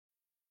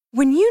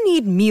When you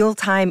need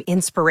mealtime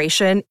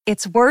inspiration,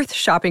 it's worth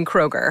shopping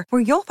Kroger,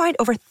 where you'll find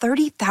over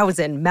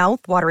 30,000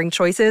 mouth-watering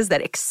choices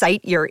that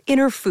excite your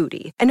inner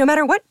foodie. And no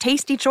matter what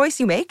tasty choice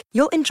you make,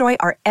 you'll enjoy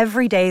our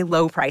everyday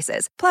low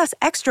prices, plus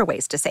extra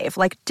ways to save,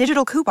 like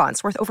digital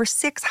coupons worth over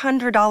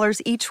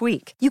 $600 each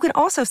week. You can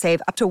also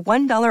save up to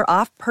 $1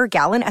 off per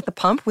gallon at the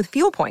pump with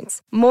fuel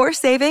points. More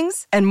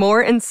savings and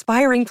more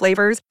inspiring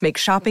flavors make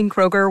shopping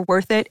Kroger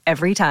worth it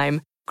every time.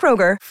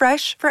 Kroger,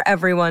 fresh for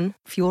everyone.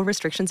 Fuel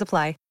restrictions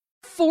apply.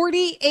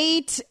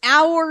 48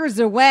 hours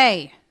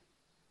away.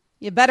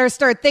 You better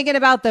start thinking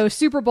about those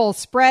Super Bowl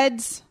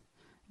spreads.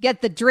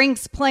 Get the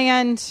drinks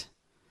planned.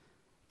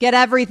 Get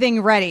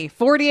everything ready.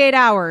 48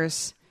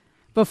 hours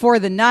before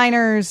the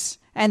Niners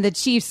and the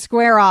Chiefs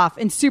square off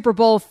in Super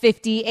Bowl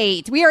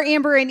 58. We are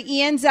Amber and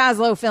Ian.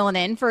 Zaslow filling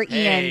in for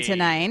Ian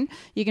tonight.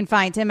 You can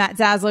find him at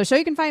Zaslow Show.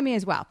 You can find me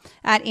as well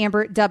at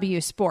Amber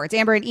W Sports.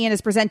 Amber and Ian is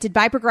presented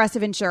by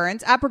Progressive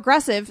Insurance. At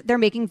Progressive, they're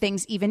making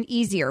things even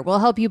easier. We'll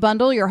help you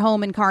bundle your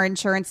home and car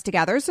insurance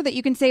together so that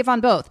you can save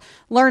on both.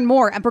 Learn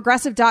more at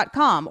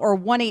Progressive.com or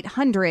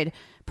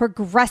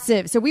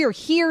 1-800-PROGRESSIVE. So we are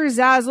here,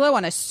 Zaslow,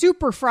 on a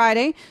Super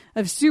Friday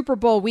of Super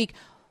Bowl week.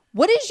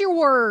 What is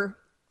your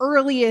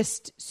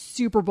earliest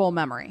Super Bowl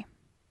memory?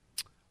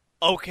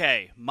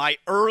 Okay, my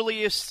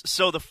earliest,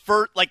 so the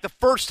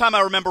first time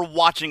I remember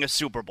watching a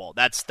Super Bowl.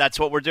 That's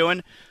what we're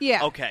doing?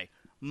 Yeah. Okay.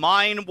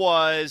 Mine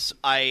was,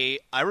 I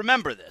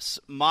remember this.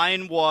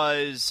 Mine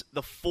was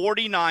the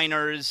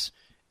 49ers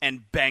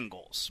and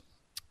Bengals.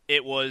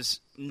 It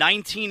was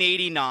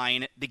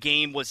 1989. The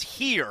game was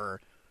here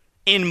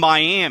in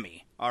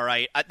Miami. All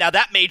right. Now,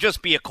 that may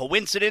just be a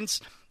coincidence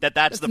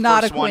that's the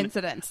not first a one.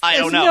 coincidence. I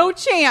don't know. There's no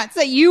chance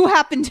that you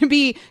happen to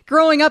be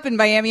growing up in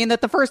Miami and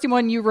that the first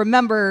one you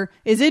remember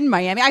is in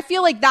Miami. I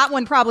feel like that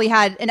one probably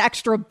had an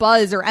extra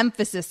buzz or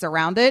emphasis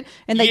around it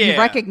and that you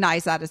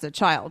recognize that as a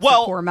child.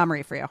 Well, it's a core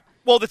memory for you.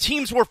 Well, the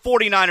teams were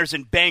 49ers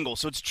and Bengals,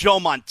 so it's Joe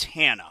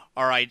Montana,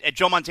 all right?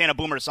 Joe Montana,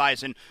 Boomer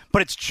Esiason,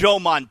 but it's Joe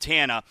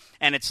Montana,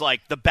 and it's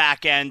like the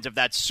back end of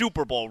that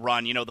Super Bowl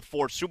run, the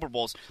 4 Super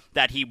Bowls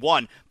that he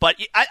won. But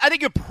I think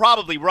you're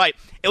probably right.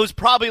 It was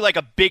probably like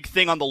a big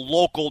thing on the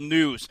local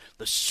news.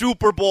 The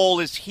Super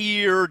Bowl is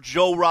here,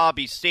 Joe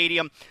Robbie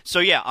Stadium. So,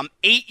 yeah, I'm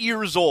 8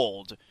 years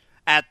old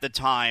at the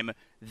time.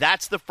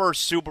 That's the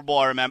first Super Bowl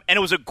I remember, and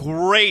it was a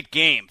great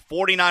game.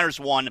 49ers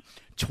won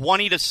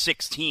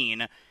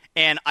 20-16.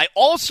 And I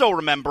also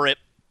remember it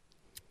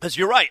because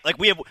you're right. Like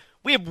we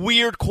have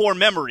weird core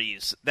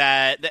memories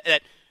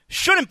that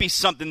shouldn't be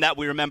something that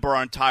we remember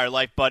our entire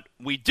life, but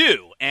we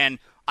do. And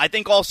I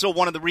think also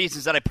one of the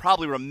reasons that I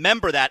probably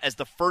remember that as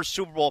the first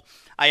Super Bowl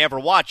I ever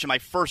watched and my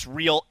first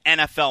real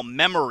NFL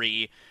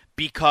memory,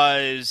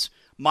 because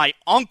my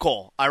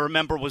uncle, I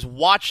remember, was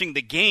watching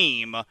the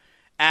game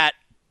at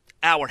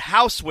our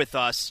house with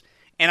us,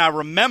 and I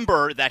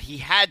remember that he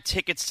had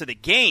tickets to the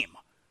game.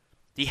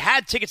 He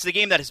had tickets to the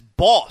game that his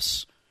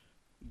boss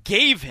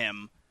gave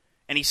him,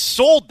 and he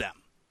sold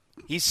them.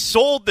 He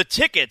sold the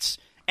tickets,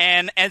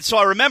 and so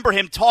I remember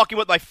him talking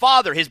with my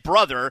father, his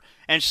brother,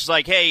 and she's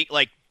like, hey,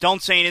 like,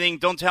 don't say anything,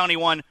 don't tell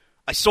anyone.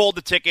 I sold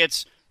the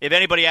tickets. If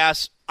anybody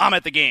asks, I'm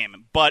at the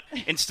game. But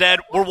instead,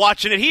 we're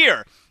watching it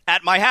here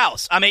at my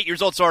house. I'm 8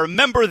 years old, so I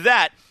remember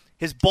that.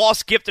 His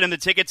boss gifted him the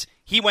tickets.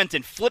 He went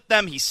and flipped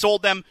them. He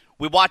sold them.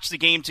 We watched the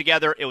game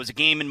together. It was a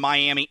game in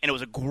Miami, and it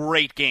was a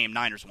great game.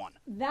 Niners won.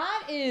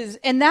 That is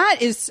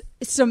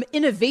some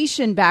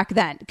innovation back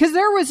then, because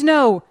there was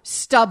no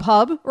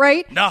StubHub,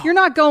 right? No. You're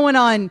not going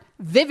on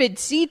Vivid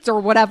Seats or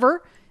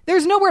whatever.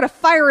 There's nowhere to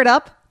fire it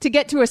up to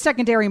get to a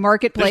secondary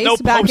marketplace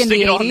back in the 80s.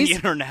 There's no posting it on the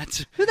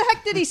internet. Who the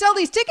heck did he sell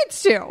these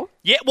tickets to?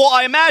 Yeah, well,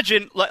 I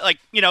imagine,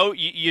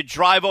 you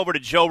drive over to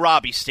Joe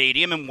Robbie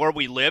Stadium, and where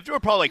we lived, we were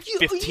probably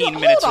 15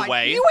 minutes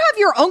away. You have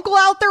your uncle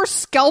out there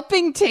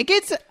scalping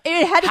tickets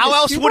ahead of How the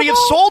else Super would he have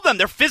Bowl? sold them?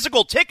 They're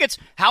physical tickets.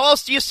 How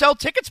else do you sell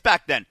tickets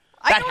back then?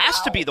 That has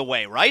to be the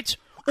way, right?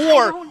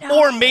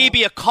 Or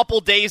maybe a couple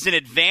days in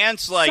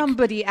advance, like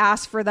somebody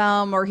asked for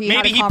them, or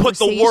maybe he put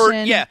the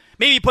word. Yeah,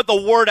 maybe he put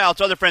the word out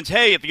to other friends.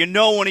 Hey, if you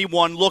know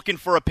anyone looking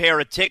for a pair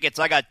of tickets,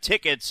 I got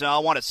tickets. I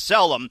want to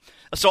sell them.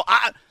 So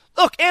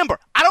look, Amber,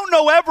 I don't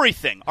know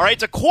everything. All right,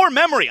 it's a core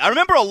memory. I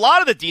remember a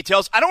lot of the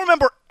details. I don't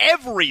remember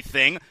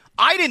everything.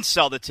 I didn't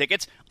sell the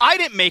tickets. I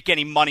didn't make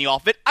any money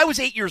off it. I was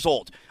 8 years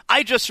old.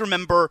 I just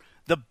remember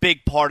the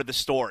big part of the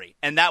story,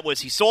 and that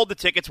was he sold the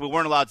tickets. We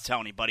weren't allowed to tell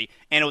anybody,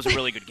 and it was a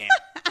really good game.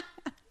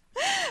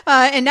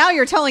 And now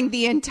you're telling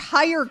the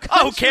entire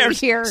country who cares?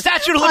 Here.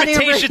 Statute of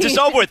limitations is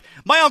over with.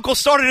 My uncle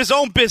started his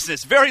own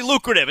business. Very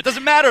lucrative. It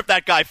doesn't matter if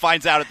that guy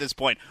finds out at this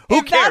point.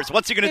 Who cares?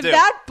 What's he going to do? If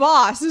that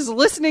boss is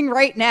listening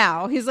right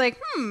now, he's like,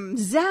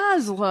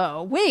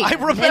 Zaslow, wait I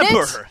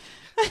remember.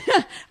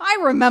 I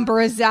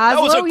remember a Zaslow.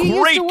 That was a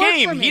great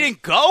game. He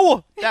didn't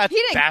go? He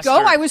didn't go.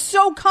 I was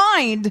so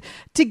kind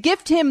to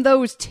gift him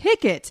those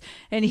tickets,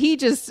 and he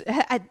just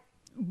had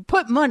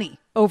put money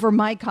over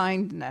my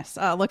kindness.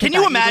 Can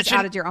you imagine? You just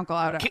added your uncle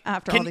out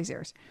after all these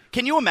years.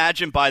 Can you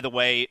imagine, by the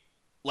way,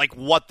 like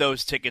what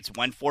those tickets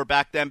went for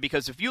back then?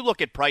 Because if you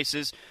look at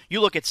prices,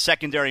 you look at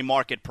secondary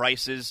market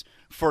prices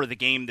for the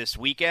game this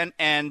weekend,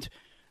 and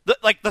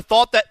the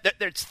thought that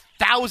there's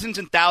thousands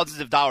and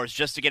thousands of dollars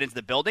just to get into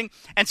the building,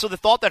 and so the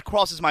thought that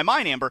crosses my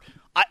mind, Amber,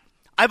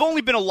 I've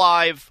only been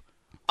alive.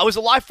 I was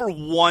alive for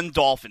one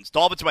Dolphins.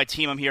 Dolphins are my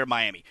team. I'm here in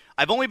Miami.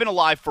 I've only been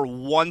alive for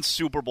one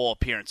Super Bowl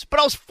appearance, but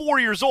I was 4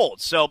 years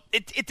old, so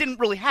it didn't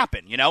really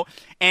happen,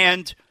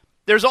 And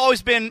there's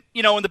always been,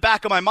 in the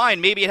back of my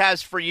mind, maybe it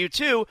has for you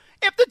too,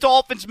 if the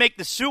Dolphins make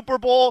the Super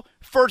Bowl,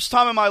 first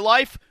time in my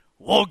life,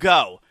 we'll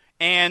go.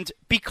 And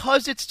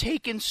because it's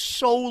taken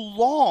so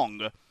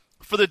long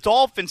for the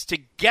Dolphins to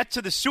get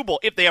to the Super Bowl,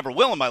 if they ever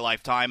will in my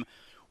lifetime,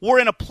 we're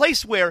in a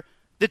place where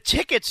the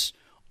tickets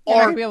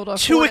are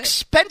too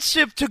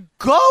expensive to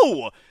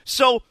go.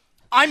 So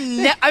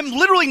I'm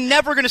literally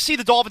never going to see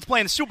the Dolphins play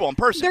in the Super Bowl in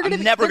person.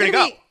 I'm never going to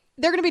go.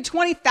 They're going to be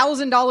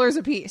 $20,000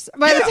 a piece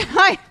by the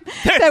time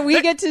that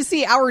we get to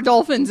see our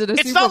Dolphins at a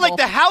Super Bowl. It's not like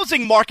the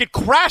housing market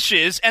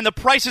crashes and the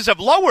prices have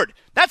lowered.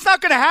 That's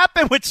not going to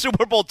happen with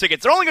Super Bowl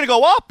tickets. They're only going to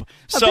go up.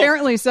 So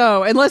apparently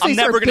so, unless they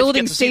start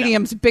building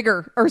stadiums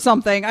bigger or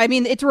something. I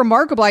mean, it's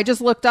remarkable. I just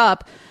looked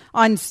up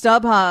on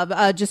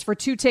StubHub just for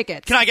 2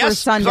 tickets. Can I guess? For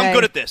Sunday. 'Cause I'm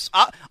good at this.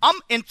 I'm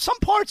in some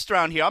parts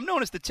around here. I'm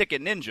known as the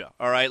ticket ninja.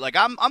 All right, like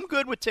I'm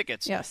good with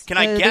tickets. Yes. Can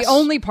I guess? The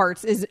only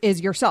parts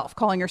is yourself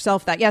calling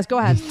yourself that. Yes. Go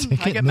ahead.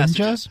 Ticket get ninja?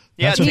 messages.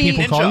 Yeah, That's what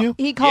people call you?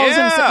 He calls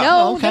himself.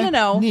 No, okay.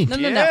 no. Neat. No.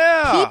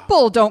 Yeah.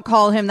 People don't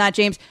call him that,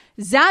 James.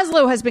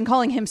 Zaslow has been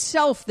calling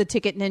himself the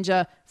ticket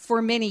ninja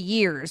for many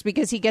years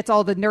because he gets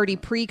all the nerdy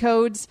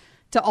pre-codes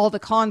to all the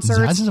concerts.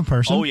 Zaz is a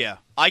person. Oh yeah,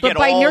 I get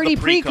by all nerdy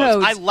the pre-codes.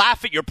 pre-codes. I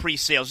laugh at your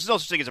pre-sales. There's no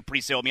such thing as a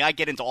pre-sale with me. I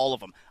get into all of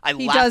them. I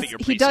laugh at your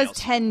pre-sales. He does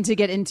tend to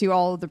get into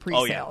all of the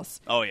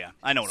pre-sales. Oh yeah.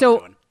 I know what I'm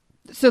doing.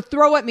 So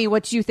throw at me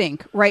what you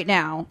think right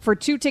now for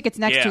 2 tickets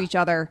next to each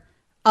other.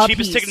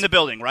 Cheapest ticket in the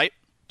building, right?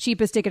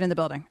 Cheapest ticket in the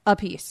building. A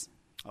piece.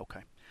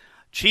 Okay.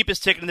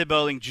 Cheapest ticket in the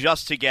building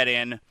just to get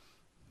in. I'm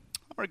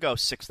going to go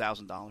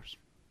 $6,000.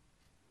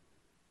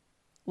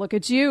 Look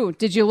at you.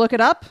 Did you look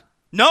it up?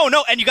 No,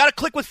 and you got to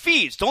click with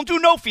fees. Don't do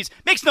no fees.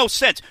 Makes no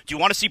sense. Do you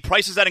want to see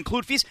prices that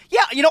include fees?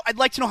 Yeah, I'd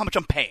like to know how much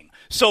I'm paying.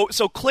 So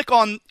click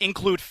on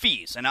include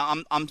fees, and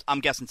I'm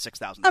guessing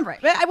 $6,000. I'm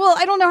right. Well,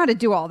 I don't know how to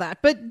do all that,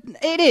 but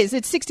it's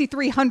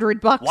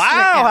 $6,300. Wow,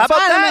 how about that?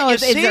 that? I don't know.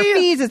 Is there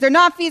fees? Is there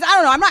not fees? I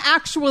don't know. I'm not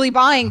actually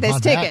buying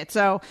this ticket,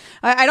 so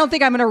I don't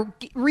think I'm going to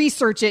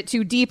research it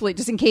too deeply,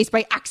 just in case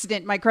by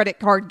accident my credit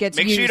card gets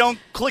used. Make sure you don't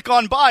click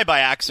on buy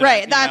by accident.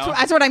 Right.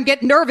 That's what I'm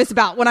getting nervous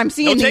about when I'm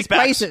seeing these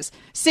prices.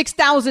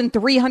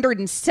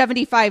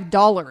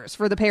 $6,375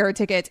 for the pair of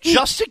tickets.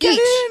 Just to get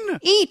in.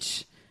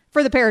 Each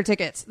for the pair of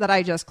tickets that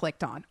I just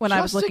clicked on when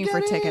I was looking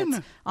for tickets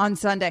on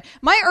Sunday.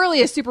 My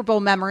earliest Super Bowl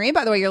memory,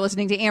 by the way, you're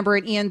listening to Amber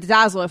and Ian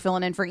Zaslow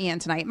filling in for Ian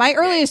tonight. My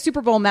earliest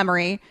Super Bowl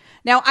memory,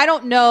 now I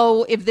don't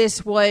know if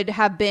this would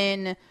have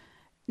been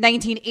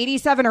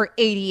 1987 or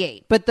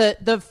 88, but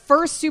the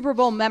first Super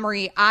Bowl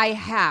memory I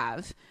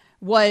have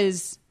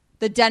was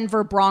the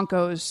Denver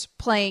Broncos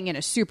playing in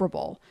a Super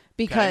Bowl.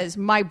 Because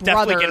my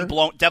brother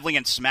definitely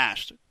getting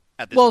smashed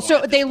at this point.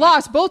 So they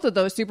lost both of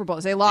those Super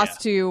Bowls. They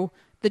lost to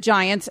the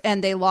Giants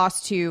and they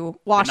lost to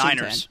Washington.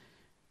 The Niners.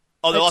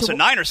 Oh, they lost to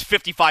Niners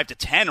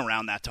 55-10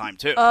 around that time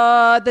too.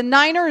 The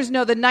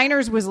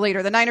Niners was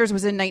later. The Niners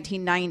was in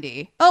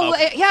 1990. Oh,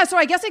 okay. Yeah. So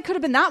I guess it could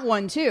have been that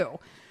one too.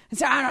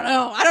 So I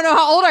don't know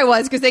how old I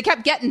was because they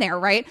kept getting there,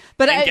 right?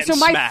 But so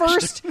my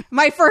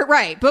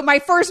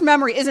first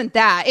memory isn't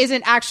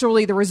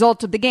actually the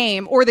result of the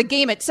game or the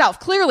game itself.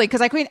 Clearly, because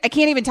I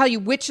can't even tell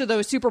you which of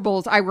those Super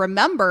Bowls I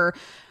remember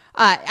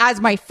as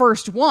my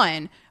first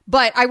one.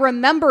 But I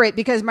remember it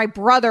because my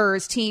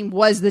brother's team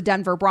was the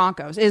Denver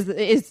Broncos.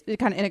 Is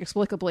kind of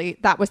inexplicably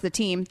that was the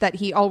team that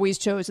he always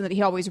chose and that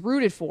he always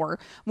rooted for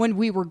when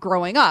we were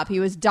growing up. He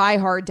was a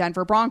diehard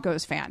Denver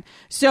Broncos fan.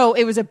 So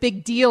it was a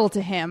big deal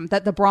to him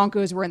that the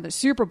Broncos were in the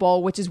Super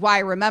Bowl, which is why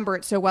I remember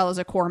it so well as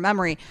a core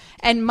memory.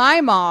 And my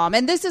mom,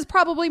 and this is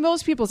probably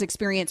most people's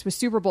experience with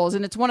Super Bowls,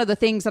 and it's one of the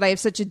things that I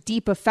have such a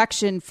deep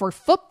affection for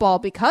football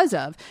because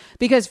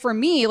for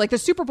me, like the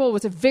Super Bowl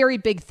was a very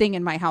big thing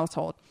in my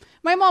household.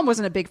 My mom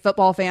wasn't a big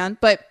football fan,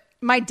 but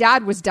my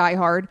dad was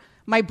diehard.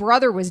 My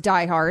brother was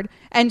diehard.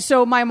 And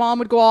so my mom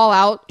would go all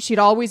out. She'd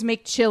always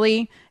make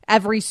chili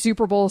every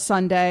Super Bowl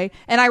Sunday.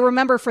 And I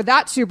remember for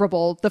that Super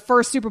Bowl, the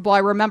first Super Bowl I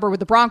remember with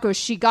the Broncos,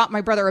 she got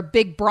my brother a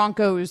big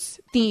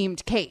Broncos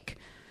themed cake.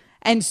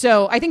 And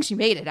so I think she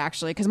made it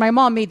actually because my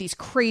mom made these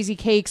crazy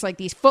cakes, like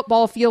these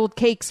football field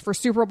cakes for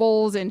Super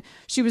Bowls. And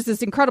she was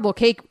this incredible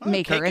cake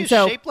maker. Cake and is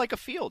so shaped like a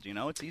field,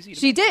 it's easy to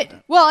She did.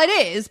 Well, it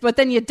is, but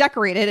then you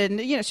decorate it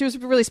and she was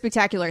really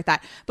spectacular at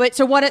that. But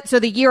so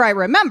the year I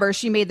remember,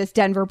 she made this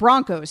Denver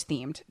Broncos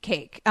themed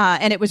cake.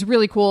 And it was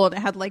really cool. And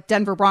it had like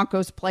Denver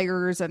Broncos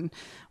players and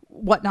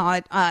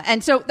whatnot.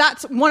 And so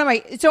that's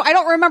so I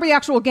don't remember the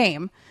actual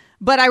game.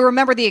 But I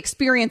remember the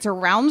experience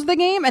around the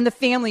game and the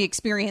family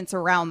experience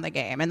around the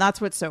game. And that's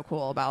what's so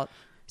cool about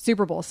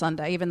Super Bowl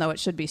Sunday, even though it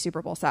should be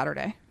Super Bowl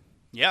Saturday.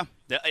 Yeah,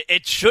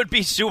 It should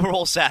be Super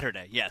Bowl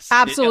Saturday, yes.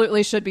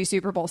 Absolutely should be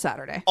Super Bowl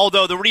Saturday.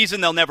 Although the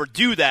reason they'll never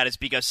do that is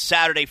because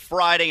Saturday,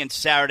 Friday, and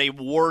Saturday,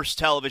 worst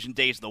television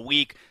days of the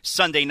week.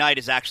 Sunday night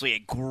is actually a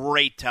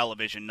great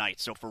television night.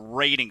 So for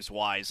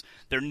ratings-wise,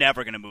 they're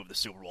never going to move the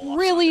Super Bowl off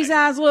Really,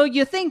 Sunday. Zaslow?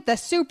 You think the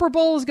Super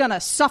Bowl is going to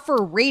suffer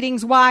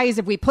ratings-wise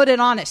if we put it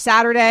on a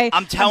Saturday?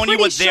 I'm telling you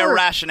what their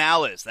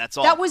rationale is. That's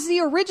all. That was the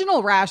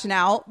original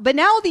rationale. But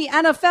now the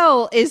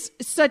NFL is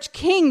such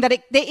king that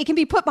it can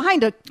be put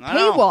behind a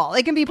paywall.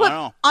 It can be put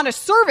on a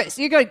service.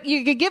 You could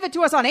give it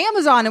to us on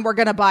Amazon and we're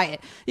going to buy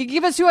it. You can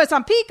give it to us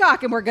on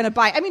Peacock and we're going to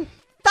buy it. I mean,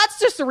 that's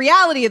just the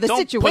reality of the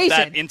situation. Don't put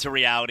that into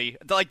reality.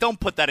 Don't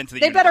put that into the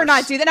universe. They better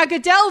not do that. Now,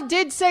 Goodell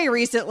did say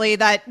recently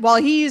that while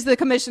he's the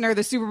commissioner,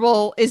 the Super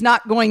Bowl is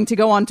not going to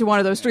go onto one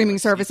of those streaming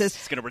services.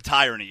 He's going to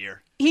retire in a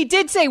year. He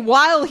did say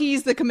while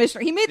he's the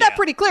commissioner. He made that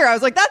pretty clear. I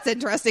was like, that's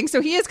interesting.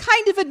 So he is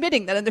kind of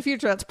admitting that in the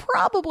future that's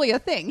probably a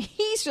thing.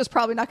 He's just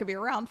probably not going to be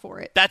around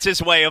for it. That's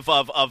his way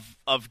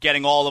of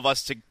getting all of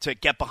us to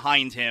get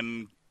behind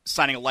him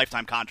signing a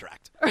lifetime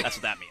contract. That's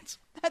what that means.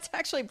 That's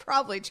actually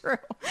probably true.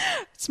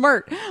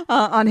 Smart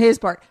on his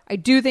part. I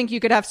do think you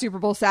could have Super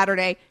Bowl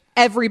Saturday.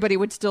 Everybody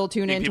would still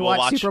tune in to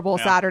watch Super Bowl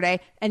Saturday.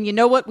 And you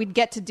know what we'd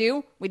get to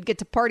do? We'd get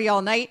to party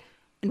all night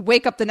and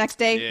wake up the next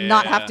day,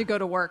 not have to go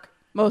to work.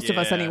 Most of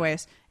us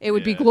anyways. It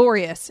would be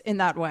glorious in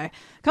that way.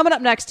 Coming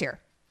up next here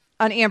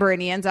on Amber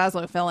and Ian,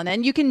 Zaslow filling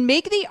in, you can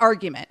make the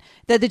argument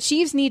that the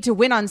Chiefs need to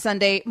win on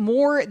Sunday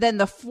more than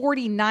the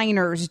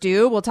 49ers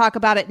do. We'll talk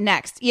about it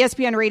next.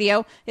 ESPN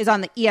Radio is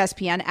on the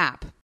ESPN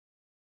app.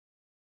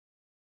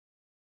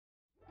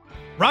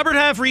 Robert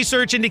Half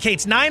research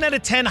indicates 9 out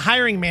of 10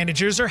 hiring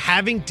managers are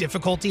having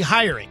difficulty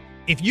hiring.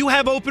 If you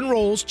have open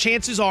roles,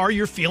 chances are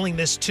you're feeling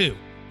this too.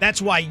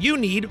 That's why you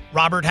need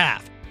Robert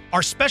Half.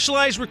 Our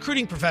specialized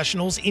recruiting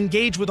professionals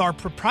engage with our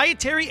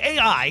proprietary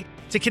AI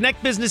to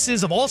connect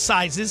businesses of all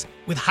sizes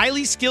with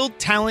highly skilled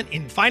talent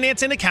in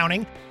finance and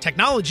accounting,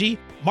 technology,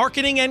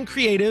 marketing and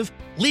creative,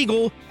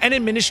 legal, and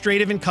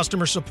administrative and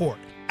customer support.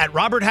 At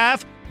Robert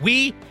Half,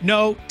 we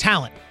know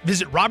talent.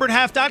 Visit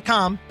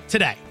roberthalf.com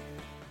today.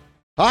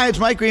 Hi, it's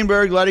Mike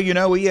Greenberg letting you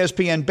know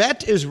ESPN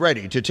Bet is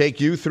ready to take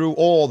you through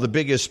all the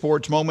biggest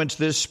sports moments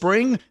this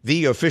spring.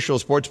 The official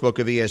sportsbook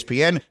of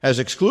ESPN has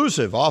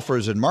exclusive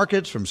offers and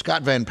markets from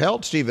Scott Van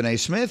Pelt, Stephen A.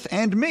 Smith,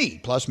 and me,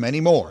 plus many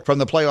more. From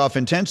the playoff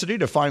intensity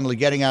to finally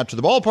getting out to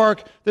the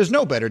ballpark, there's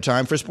no better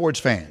time for sports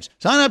fans.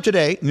 Sign up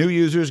today. New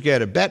users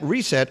get a bet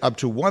reset up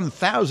to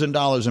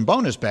 $1,000 in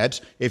bonus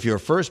bets if your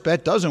first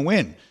bet doesn't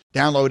win.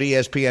 Download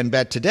ESPN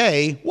Bet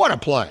today. What a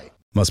play.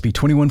 Must be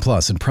 21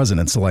 plus and present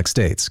in select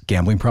states.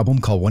 Gambling problem?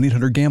 Call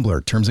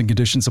 1-800-GAMBLER. Terms and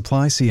conditions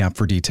apply. See app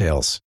for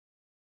details.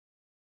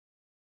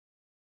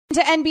 To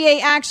NBA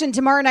action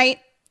tomorrow night,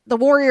 the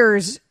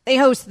Warriors, they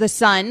host the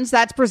Suns.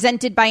 That's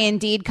presented by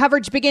Indeed.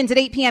 Coverage begins at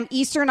 8 p.m.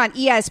 Eastern on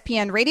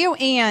ESPN Radio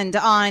and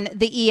on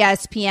the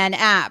ESPN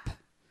app.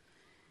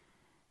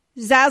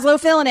 Zaslow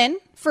filling in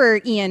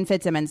for Ian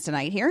Fitzsimmons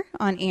tonight here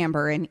on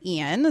Amber and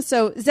Ian.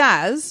 So,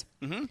 Zaz,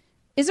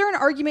 is there an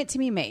argument to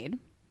be made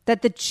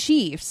that the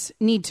Chiefs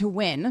need to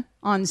win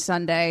on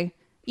Sunday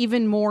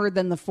even more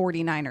than the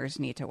 49ers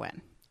need to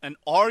win? An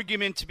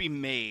argument to be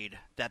made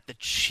that the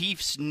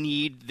Chiefs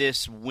need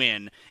this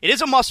win. It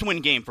is a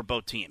must-win game for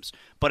both teams,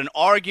 but an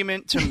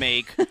argument to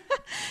make.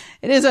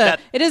 It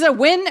is a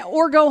win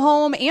or go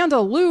home and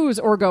a lose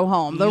or go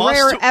home. The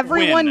rare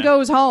everyone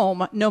goes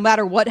home no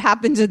matter what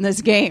happens in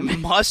this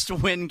game.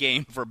 Must-win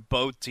game for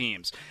both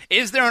teams.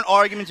 Is there an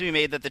argument to be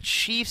made that the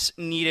Chiefs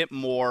need it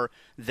more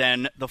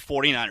than the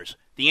 49ers?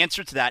 The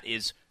answer to that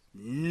is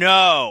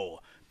no,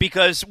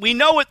 because we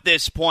know at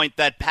this point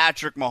that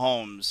Patrick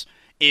Mahomes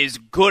is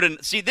good.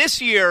 And see, this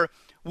year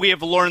we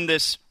have learned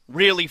this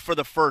really for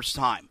the first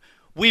time.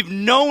 We've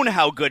known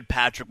how good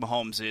Patrick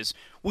Mahomes is.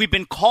 We've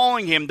been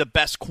calling him the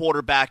best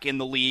quarterback in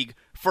the league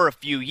for a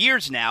few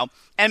years now.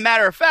 And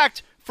matter of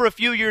fact, for a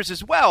few years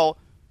as well,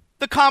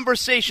 the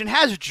conversation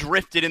has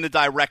drifted in the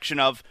direction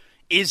of,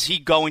 is he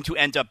going to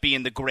end up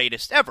being the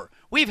greatest ever?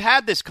 We've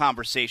had this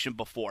conversation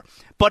before.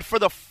 But for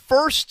the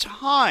first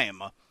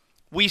time,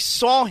 we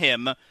saw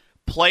him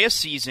play a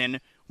season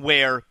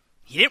where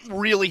he didn't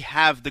really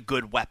have the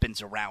good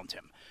weapons around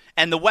him.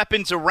 And the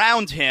weapons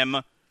around him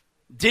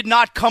did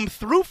not come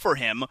through for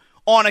him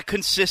on a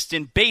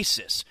consistent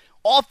basis.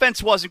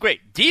 Offense wasn't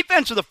great.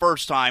 Defense for the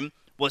first time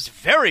was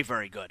very,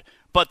 very good.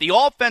 But the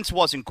offense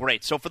wasn't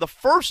great. So for the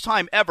first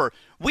time ever,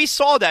 we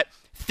saw that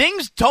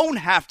things don't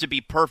have to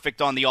be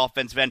perfect on the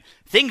offensive end.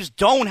 Things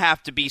don't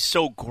have to be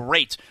so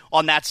great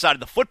on that side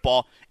of the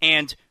football.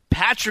 And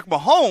Patrick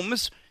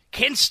Mahomes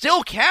can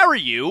still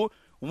carry you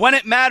when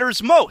it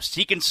matters most.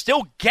 He can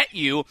still get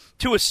you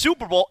to a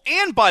Super Bowl.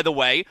 And by the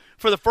way,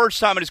 for the first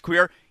time in his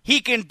career, he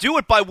can do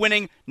it by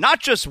winning not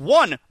just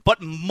one, but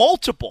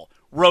multiple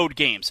road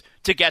games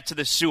to get to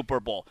the Super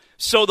Bowl.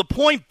 So the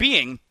point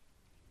being,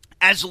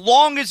 as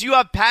long as you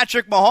have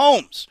Patrick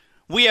Mahomes,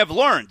 we have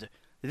learned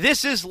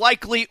this is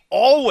likely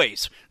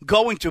always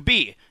going to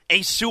be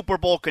a Super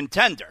Bowl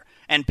contender.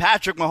 And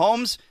Patrick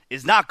Mahomes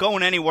is not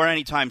going anywhere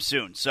anytime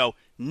soon. So,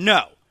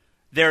 no.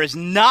 there is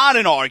not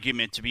an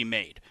argument to be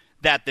made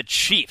that the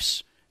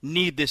Chiefs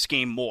need this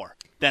game more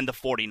than the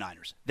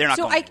 49ers. They're not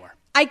going anywhere.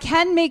 I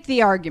can make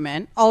the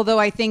argument, although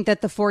I think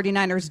that the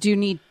 49ers do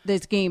need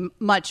this game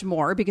much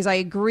more, because I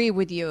agree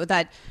with you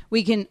that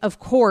we can, of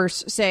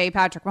course, say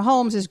Patrick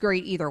Mahomes is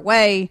great either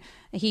way.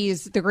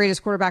 He's the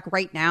greatest quarterback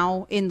right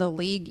now in the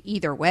league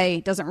either way.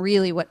 It doesn't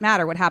really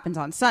matter what happens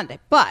on Sunday.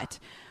 But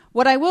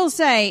what I will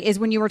say is,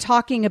 when you were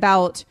talking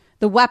about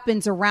the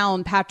weapons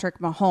around Patrick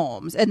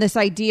Mahomes and this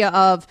idea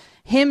of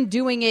him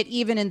doing it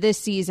even in this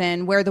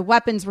season where the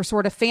weapons were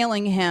sort of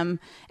failing him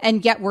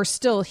and yet we're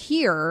still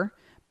here.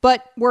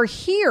 But we're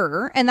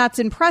here, and that's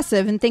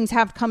impressive, and things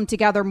have come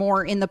together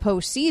more in the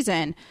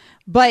postseason.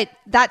 But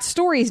that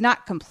story is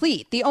not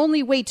complete. The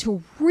only way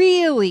to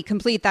really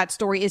complete that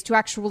story is to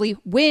actually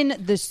win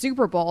the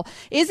Super Bowl.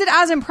 Is it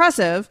as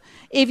impressive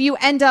if you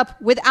end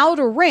up without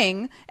a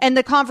ring and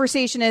the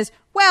conversation is,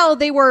 well,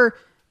 they were,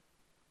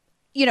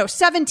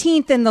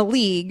 17th in the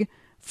league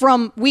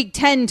from week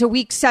 10 to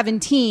week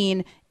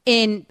 17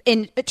 in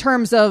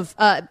terms of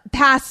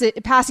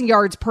passing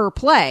yards per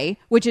play,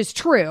 which is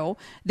true.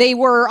 They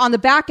were on the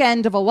back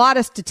end of a lot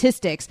of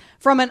statistics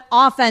from an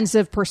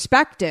offensive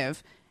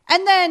perspective.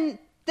 And then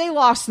they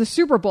lost the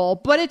Super Bowl,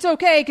 but it's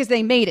okay because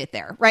they made it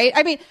there, right?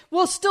 I mean,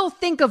 we'll still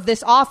think of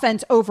this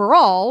offense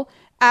overall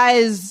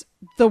as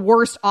the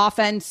worst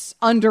offense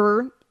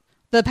under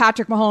the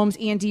Patrick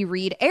Mahomes, Andy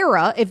Reid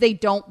era if they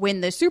don't win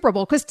the Super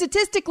Bowl, because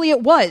statistically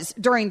it was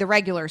during the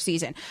regular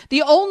season.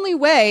 The only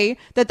way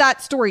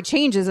that story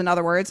changes, in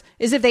other words,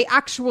 is if they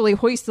actually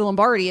hoist the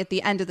Lombardi at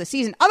the end of the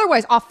season.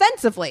 Otherwise,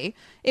 offensively,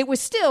 it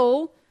was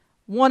still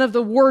one of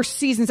the worst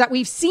seasons that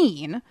we've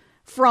seen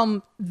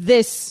from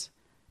this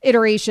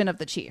iteration of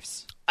the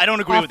Chiefs. I don't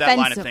agree with that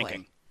line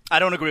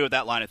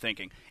of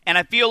thinking. And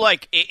I feel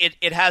like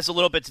it has a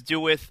little bit to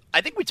do with,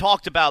 I think we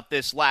talked about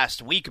this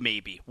last week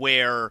maybe,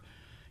 where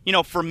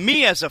for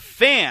me as a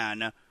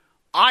fan,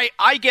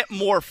 I get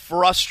more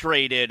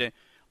frustrated.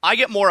 I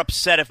get more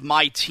upset if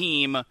my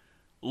team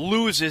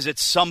loses at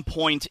some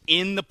point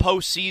in the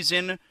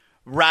postseason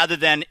rather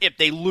than if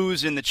they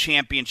lose in the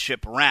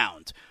championship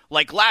round.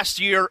 Like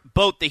last year,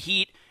 both the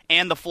Heat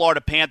and the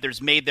Florida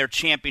Panthers made their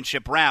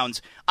championship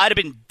rounds. I'd have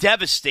been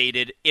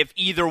devastated if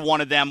either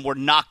one of them were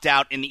knocked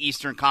out in the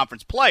Eastern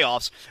Conference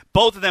playoffs.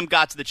 Both of them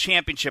got to the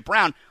championship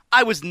round.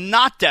 I was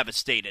not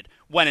devastated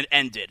when it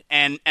ended.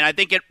 And I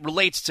think it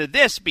relates to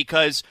this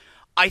because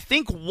I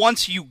think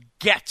once you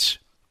get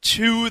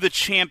to the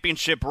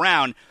championship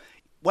round,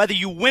 whether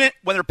you win it,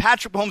 whether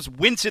Patrick Mahomes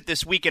wins it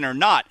this weekend or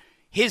not,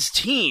 his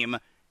team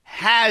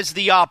has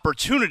the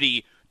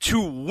opportunity to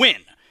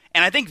win.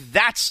 And I think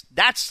that's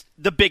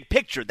the big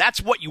picture.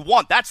 That's what you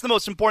want. That's the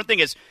most important thing,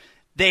 is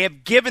they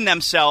have given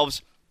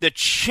themselves the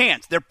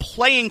chance. They're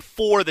playing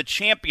for the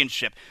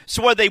championship.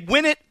 So whether they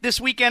win it this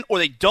weekend or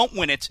they don't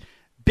win it,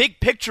 big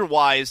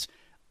picture-wise,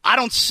 I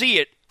don't see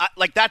it.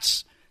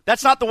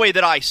 That's not the way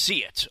that I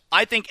see it.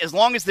 I think as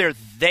long as they're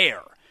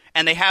there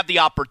and they have the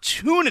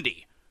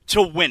opportunity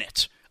to win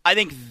it, I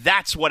think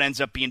that's what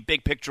ends up being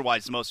big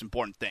picture-wise the most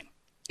important thing.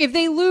 If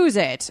they lose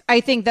it,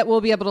 I think that we'll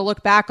be able to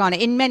look back on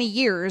it in many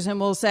years and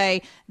we'll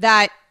say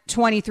that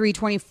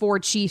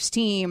 23-24 Chiefs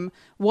team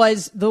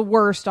was the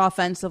worst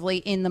offensively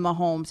in the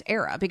Mahomes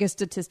era, because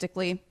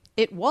statistically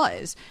it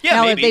was. Yeah,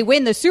 now, maybe. If they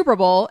win the Super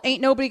Bowl,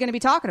 ain't nobody going to be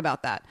talking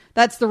about that.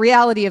 That's the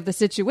reality of the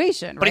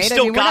situation, but right? He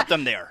still got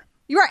them there.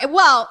 You're right.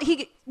 Well,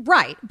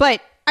 right.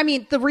 But I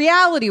mean, the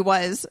reality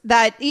was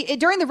that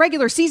during the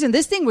regular season,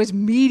 this thing was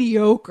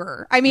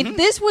mediocre. I mean,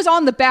 this was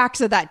on the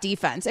backs of that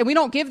defense, and we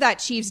don't give that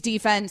Chiefs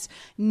defense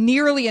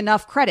nearly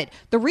enough credit.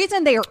 The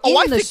reason they are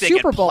in the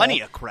Super Bowl,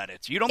 plenty of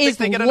credit. You don't think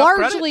they get enough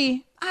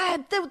largely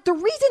credit? The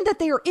reason that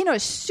they are in a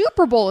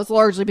Super Bowl is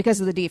largely because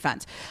of the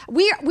defense.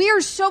 We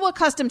are so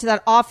accustomed to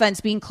that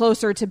offense being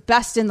closer to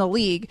best in the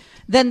league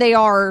than they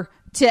are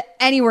to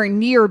anywhere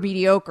near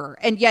mediocre,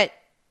 and yet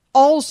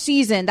all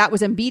season, that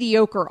was a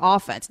mediocre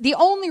offense. The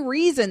only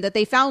reason that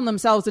they found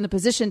themselves in a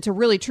position to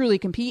really, truly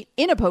compete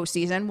in a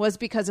postseason was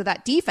because of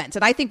that defense.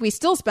 And I think we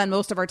still spend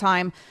most of our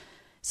time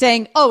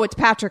saying, oh, it's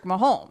Patrick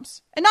Mahomes.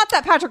 And not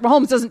that Patrick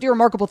Mahomes doesn't do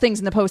remarkable things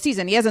in the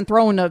postseason. He hasn't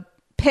thrown a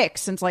pick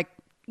since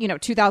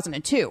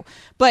 2002.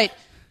 But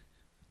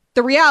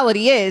the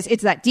reality is,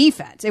 it's that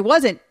defense. It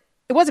wasn't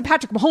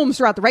Patrick Mahomes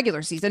throughout the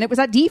regular season. It was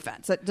that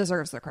defense that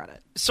deserves the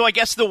credit. So I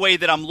guess the way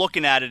that I'm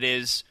looking at it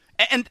is,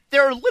 and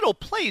there are little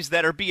plays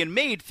that are being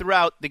made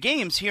throughout the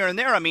games here and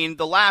there. I mean,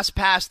 the last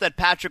pass that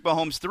Patrick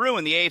Mahomes threw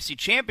in the AFC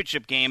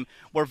Championship game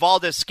where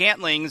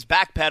Valdez-Scantling's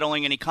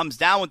backpedaling and he comes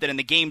down with it and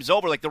the game's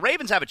over. Like, the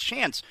Ravens have a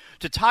chance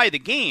to tie the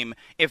game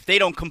if they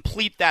don't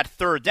complete that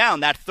third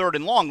down, that third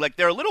and long. Like,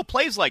 there are little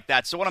plays like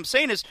that. So what I'm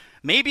saying is,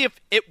 maybe if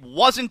it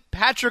wasn't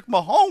Patrick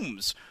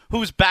Mahomes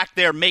who's back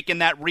there making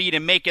that read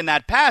and making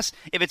that pass,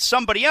 if it's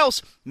somebody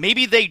else,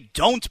 maybe they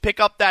don't pick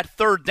up that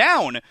third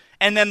down,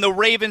 and then the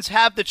Ravens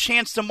have the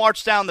chance to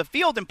march down the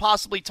field and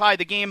possibly tie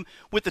the game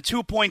with the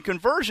 2-point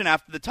conversion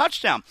after the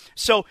touchdown.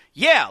 So,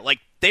 yeah, like,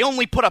 they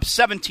only put up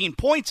 17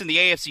 points in the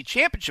AFC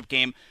Championship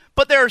game,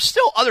 But there are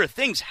still other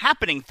things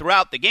happening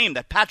throughout the game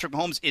that Patrick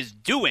Mahomes is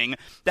doing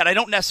that I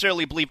don't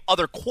necessarily believe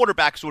other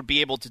quarterbacks would be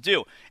able to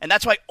do. And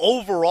that's why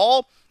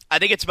overall, I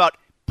think it's about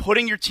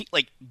putting your team,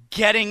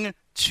 getting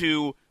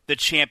to the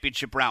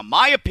championship round.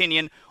 My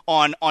opinion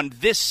on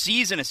this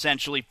season,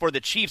 essentially, for the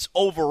Chiefs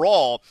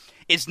overall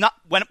is not,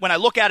 when I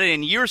look at it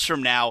in years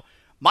from now,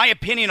 my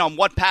opinion on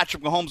what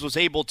Patrick Mahomes was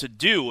able to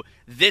do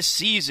this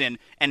season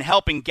and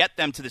helping get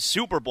them to the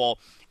Super Bowl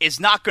is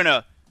not going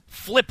to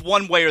flip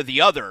one way or the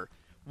other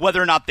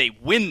whether or not they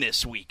win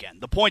this weekend.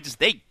 The point is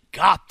they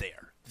got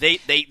there.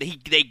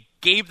 They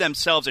gave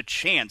themselves a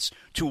chance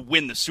to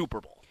win the Super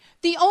Bowl.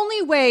 The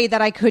only way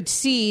that I could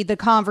see the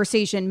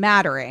conversation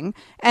mattering,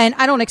 and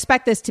I don't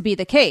expect this to be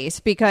the case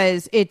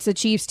because it's a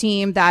Chiefs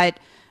team that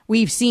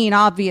we've seen,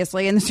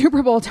 obviously, in the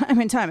Super Bowl time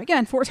and time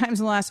again, 4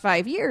 times in the last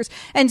 5 years.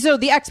 And so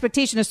the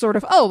expectation is sort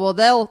of, oh, well,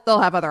 they'll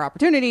have other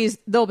opportunities.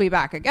 They'll be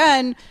back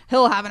again.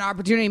 He'll have an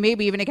opportunity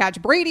maybe even to catch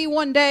Brady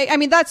one day. I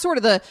mean, that's sort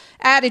of the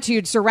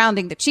attitude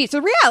surrounding the Chiefs.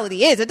 The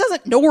reality is it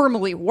doesn't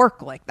normally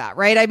work like that,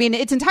 right? I mean,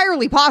 it's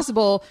entirely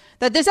possible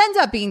that this ends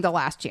up being the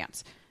last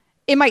chance.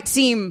 It might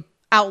seem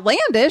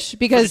outlandish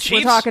because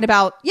we're talking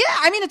about,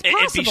 I mean, it's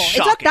possible. It'd be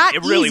shocking. It's not that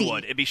It really easy.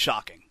 would. It'd be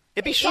shocking.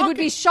 It would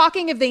be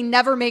shocking if they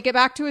never make it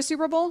back to a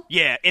Super Bowl.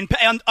 Yeah,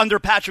 under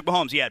Patrick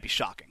Mahomes, it'd be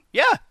shocking.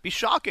 Yeah, it'd be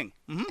shocking.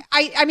 Mm-hmm.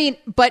 I mean,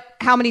 but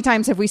how many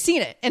times have we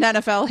seen it in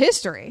NFL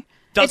history?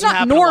 Doesn't it's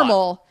not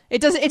normal.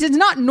 It is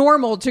not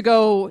normal to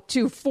go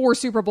to 4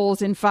 Super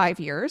Bowls in 5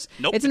 years.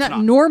 Nope, it's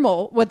not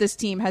normal what this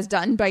team has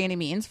done by any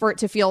means for it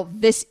to feel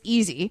this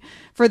easy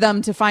for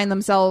them to find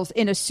themselves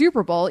in a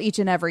Super Bowl each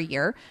and every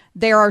year.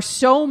 There are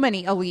so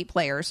many elite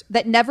players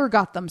that never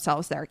got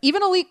themselves there,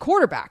 even elite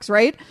quarterbacks,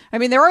 right? I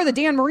mean, there are the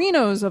Dan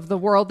Marinos of the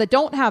world that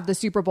don't have the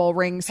Super Bowl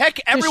rings. Heck,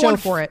 to show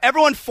for it.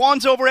 Everyone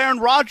fawns over Aaron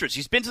Rodgers.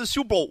 He's been to the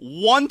Super Bowl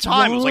one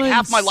time. It was like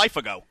half my life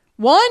ago.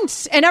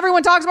 Once. And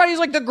everyone talks about he's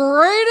like the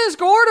greatest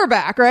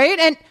quarterback, right?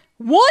 And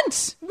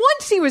once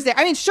he was there.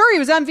 I mean, sure, he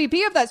was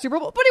MVP of that Super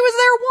Bowl, but he was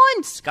there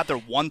once. Got there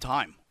one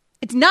time.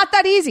 It's not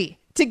that easy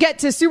to get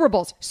to Super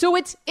Bowls. So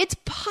it's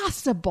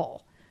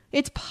possible.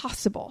 It's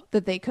possible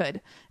that they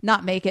could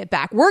not make it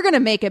back. We're going to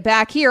make it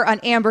back here on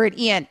Amber and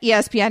Ian,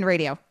 ESPN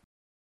Radio.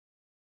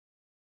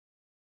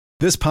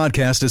 This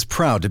podcast is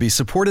proud to be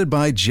supported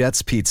by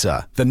Jets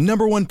Pizza, the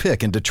 #1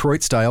 pick in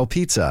Detroit-style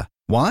pizza.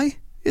 Why?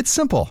 It's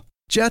simple.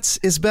 Jets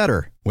is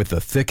better. With the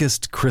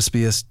thickest,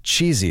 crispiest,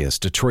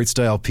 cheesiest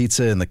Detroit-style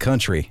pizza in the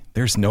country,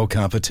 there's no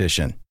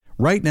competition.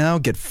 Right now,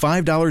 get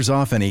 $5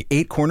 off any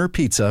 8-corner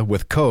pizza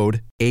with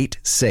code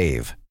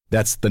 8SAVE.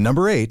 That's the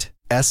number 8,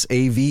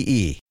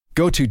 S-A-V-E.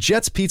 Go to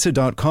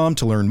jetspizza.com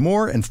to learn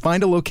more and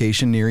find a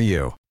location near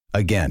you.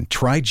 Again,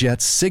 try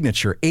Jet's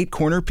signature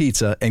 8-corner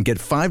pizza and get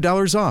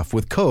 $5 off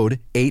with code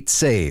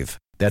 8SAVE.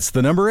 That's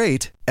the number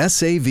 8,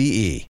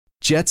 S-A-V-E.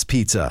 Jet's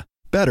Pizza.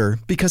 Better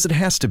because it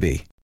has to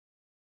be.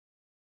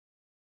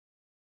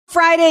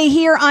 Friday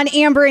here on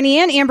Amber and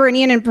Ian. Amber and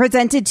Ian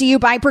presented to you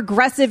by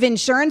Progressive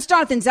Insurance.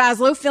 Jonathan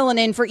Zaslow filling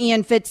in for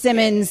Ian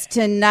Fitzsimmons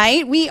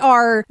tonight. We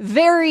are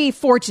very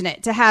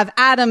fortunate to have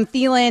Adam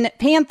Thielen,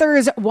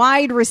 Panthers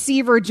wide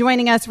receiver,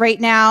 joining us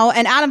right now.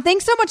 And Adam,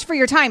 thanks so much for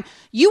your time.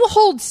 You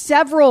hold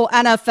several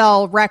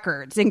NFL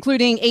records,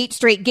 including 8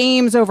 straight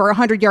games over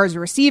 100 yards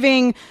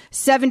receiving,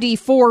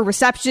 74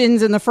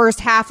 receptions in the first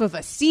half of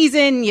a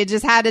season. You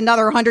just had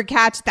another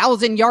 100-catch,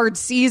 1,000-yard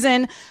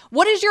season.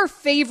 What is your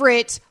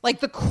favorite,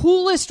 the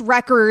coolest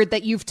record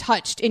that you've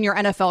touched in your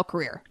NFL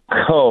career?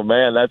 Oh,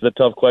 man, that's a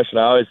tough question.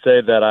 I always say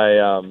that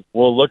I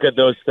will look at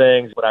those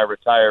things when I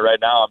retire. Right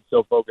now, I'm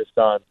so focused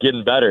on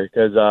getting better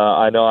because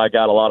I know I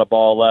got a lot of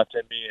ball left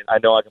in me, and I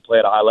know I can play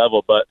at a high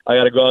level, but I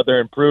got to go out there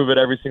and prove it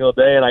every single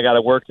day, and I got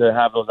to work to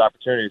have those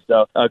opportunities.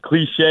 So a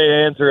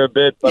cliche answer a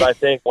bit, but I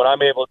think when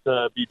I'm able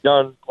to be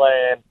done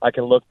playing, I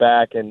can look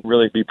back and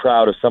really be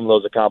proud of some of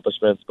those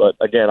accomplishments. But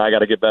again, I got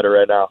to get better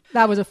right now.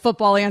 That was a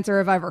football answer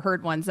if I've ever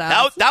heard one,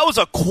 Zach. That was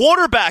a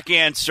quarterback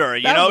answer,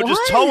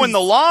 just towing the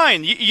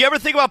line. You ever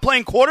think about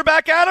playing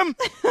quarterback, Adam?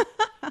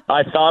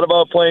 I thought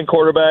about playing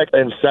quarterback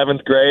in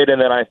 7th grade,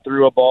 and then I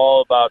threw a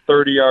ball about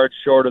 30 yards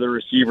short of the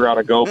receiver on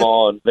a go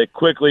ball, and they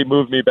quickly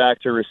moved me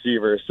back to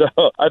receiver. So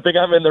I think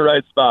I'm in the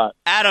right spot.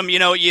 Adam,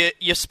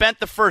 you spent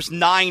the first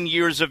 9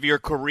 years of your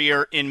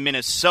career in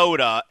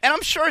Minnesota, and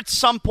I'm sure at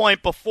some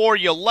point before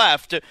you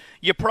left,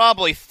 you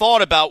probably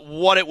thought about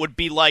what it would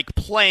be like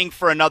playing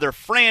for another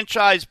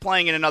franchise,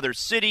 playing in another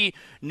city,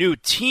 new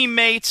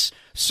teammates.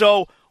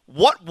 So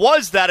what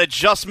was that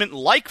adjustment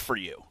like for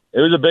you? It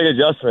was a big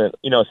adjustment,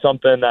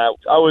 something that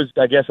I was,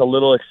 I guess, a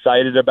little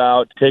excited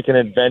about, taking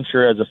an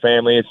adventure as a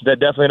family. It's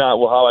definitely not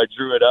how I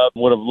drew it up.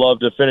 Would have loved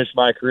to finish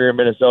my career in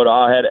Minnesota.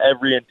 I had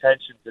every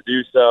intention to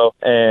do so.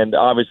 And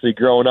obviously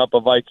growing up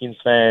a Vikings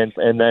fan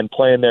and then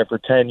playing there for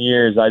 10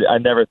 years, I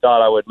never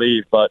thought I would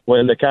leave. But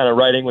when the kind of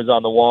writing was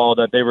on the wall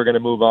that they were going to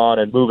move on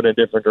and move in a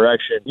different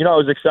direction, I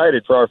was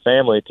excited for our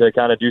family to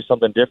kind of do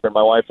something different.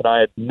 My wife and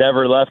I had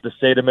never left the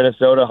state of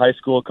Minnesota, high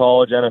school,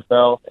 college,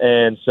 NFL.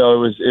 And so it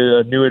was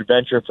a new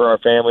adventure for for our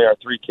family, our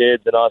 3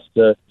 kids, and us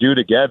to do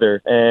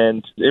together.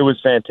 And it was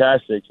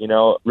fantastic,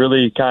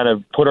 really kind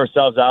of put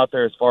ourselves out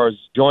there as far as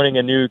joining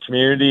a new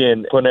community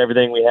and putting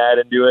everything we had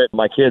into it.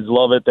 My kids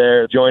love it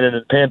there, joining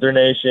the Panther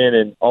Nation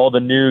and all the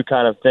new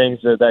kind of things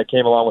that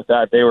came along with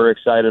that they were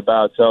excited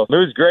about. So it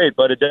was great,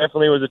 but it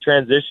definitely was a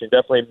transition.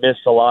 Definitely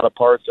missed a lot of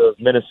parts of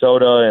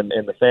Minnesota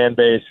and the fan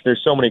base.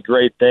 There's so many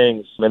great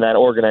things in that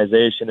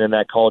organization and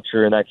that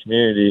culture and that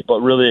community,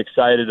 but really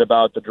excited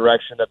about the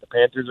direction that the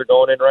Panthers are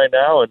going in right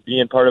now and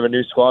being part of a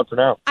new squad for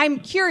now. I'm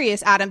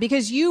curious, Adam,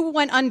 because you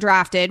went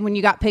undrafted when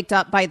you got picked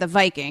up by the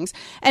Vikings,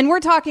 and we're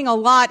talking a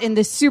lot in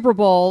this Super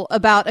Bowl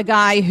about a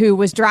guy who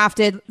was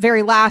drafted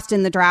very last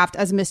in the draft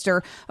as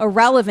Mr.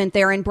 Irrelevant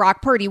there in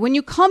Brock Purdy. When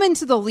you come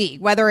into the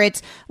league, whether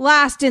it's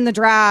last in the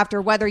draft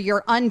or whether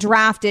you're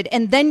undrafted,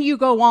 and then you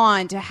go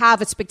on to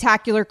have a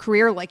spectacular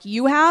career like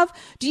you have,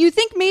 do you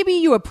think maybe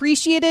you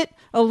appreciate it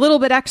a little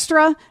bit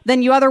extra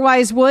than you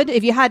otherwise would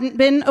if you hadn't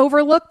been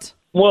overlooked?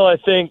 Well, I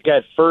think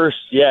at first,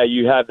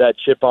 you have that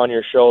chip on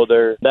your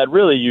shoulder that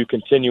really you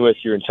continue with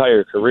your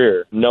entire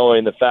career,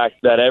 knowing the fact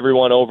that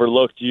everyone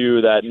overlooked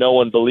you, that no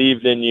one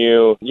believed in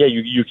you.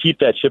 You keep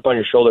that chip on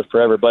your shoulder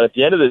forever. But at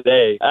the end of the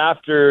day,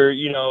 after,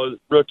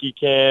 rookie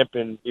camp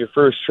and your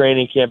first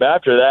training camp,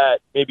 after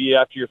that, maybe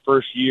after your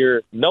first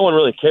year, no one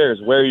really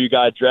cares where you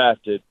got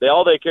drafted.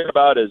 All they care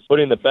about is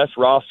putting the best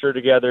roster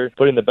together,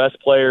 putting the best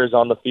players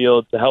on the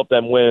field to help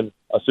them win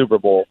a Super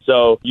Bowl.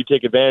 So you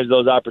take advantage of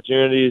those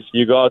opportunities,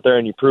 you go out there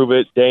and you prove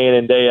it day in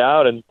and day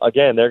out, and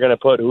again, they're going to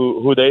put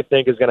who they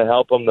think is going to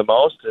help them the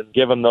most and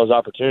give them those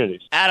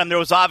opportunities. Adam, there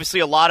was obviously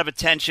a lot of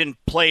attention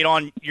played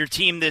on your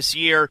team this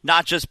year,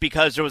 not just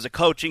because there was a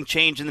coaching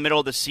change in the middle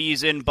of the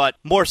season, but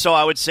more so,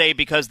 I would say,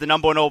 because the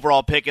number 1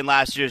 overall pick in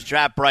last year's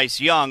draft,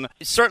 Bryce Young,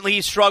 certainly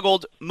he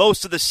struggled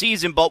most of the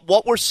season, but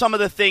what were some of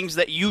the things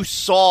that you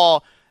saw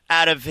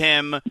out of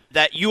him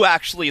that you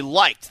actually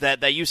liked,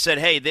 that you said,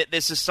 hey,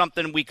 this is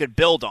something we could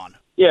build on?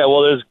 Yeah,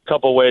 well, there's a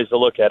couple ways to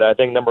look at it. I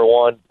think, number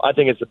one, I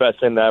think it's the best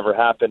thing that ever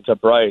happened to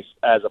Bryce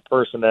as a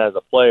person and as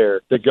a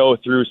player to go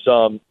through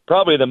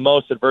probably the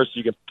most adversity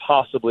you can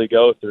possibly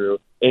go through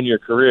in your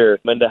career.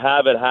 And to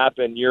have it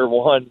happen year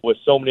one with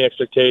so many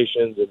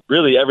expectations and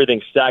really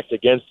everything stacked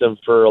against him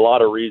for a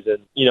lot of reasons,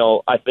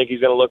 I think he's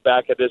going to look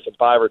back at this in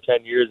 5 or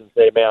 10 years and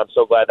say, man, I'm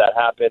so glad that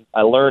happened.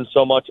 I learned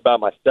so much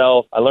about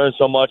myself. I learned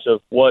so much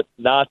of what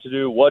not to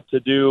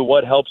do,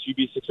 what helps you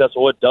be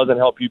successful, what doesn't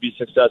help you be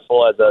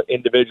successful as an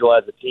individual,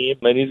 as a team.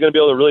 And he's going to be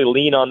able to really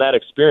lean on that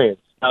experience.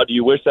 Now, do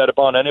you wish that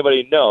upon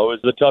anybody? No,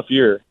 it was a tough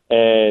year.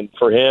 And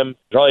for him,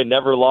 probably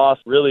never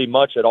lost really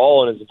much at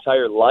all in his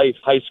entire life,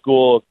 high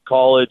school,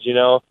 college,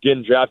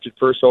 getting drafted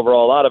first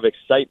overall, a lot of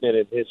excitement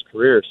in his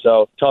career.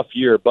 So tough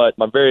year, but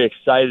I'm very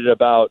excited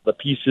about the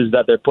pieces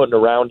that they're putting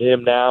around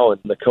him now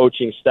and the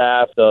coaching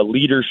staff, the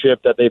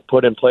leadership that they've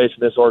put in place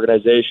in this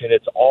organization.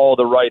 It's all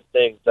the right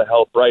things to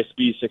help Bryce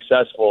be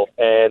successful.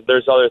 And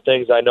there's other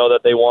things I know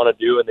that they want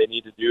to do and they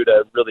need to do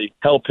to really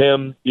help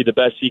him be the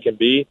best he can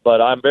be. But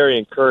I'm very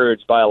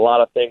encouraged by a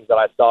lot of things that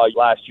I saw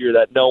last year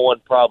that no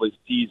one probably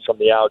sees from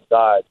the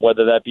outside,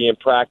 whether that be in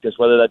practice,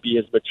 whether that be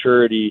his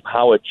maturity,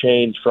 how it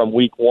changed from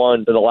week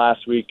 1 to the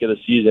last week of the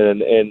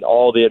season, and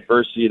all the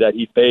adversity that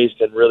he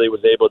faced and really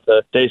was able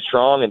to stay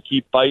strong and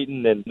keep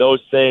fighting. And those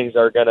things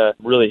are going to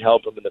really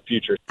help him in the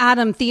future.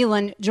 Adam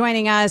Thielen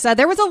joining us.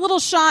 There was a little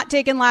shot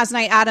taken last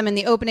night, Adam, in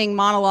the opening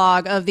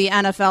monologue of the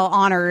NFL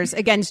honors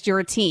against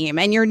your team.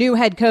 And your new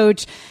head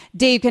coach,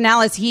 Dave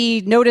Canales,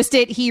 he noticed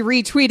it. He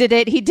retweeted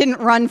it. He didn't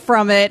run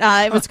from it.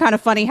 It was kind of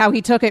funny how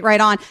he took it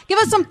right on. Give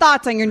us some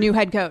thoughts on your new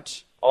head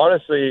coach.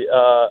 Honestly,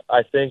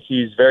 I think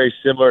he's very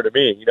similar to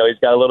me. He's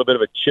got a little bit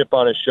of a chip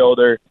on his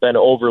shoulder, been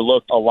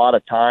overlooked a lot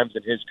of times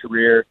in his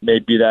career.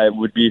 Maybe that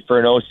would be for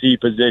an OC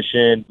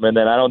position. And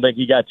then I don't think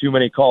he got too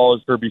many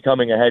calls for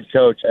becoming a head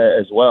coach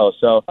as well.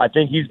 So I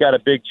think he's got a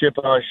big chip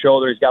on his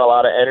shoulder. He's got a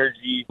lot of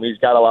energy. He's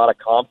got a lot of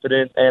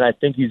confidence. And I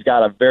think he's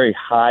got a very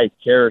high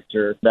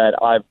character that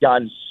I've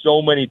gotten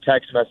so many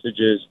text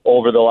messages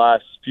over the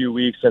last few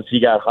weeks since he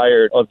got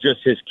hired of just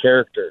his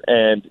character.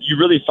 And you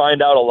really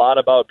find out a lot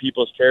about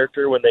people's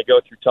character when they go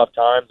through tough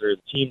times, or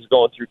the team's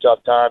going through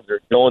tough times,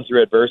 or going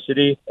through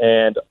adversity.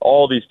 And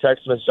all these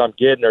text messages I'm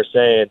getting are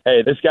saying,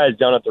 hey, this guy's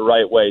done it the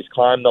right way. He's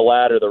climbed the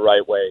ladder the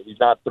right way. He's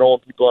not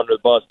throwing people under the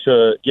bus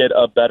to get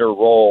a better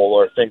role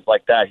or things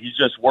like that. He's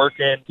just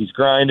working. He's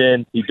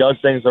grinding. He does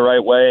things the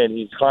right way, and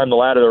he's climbed the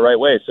ladder the right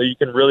way. So you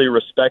can really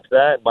respect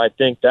that. And I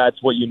think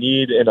that's what you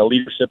need in a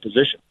leadership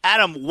position.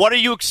 Adam, what are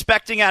you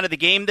expecting out of the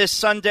game this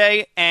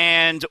Sunday,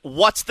 and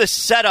what's the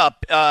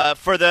setup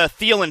for the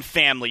Thielen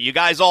family? You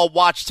guys all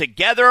watch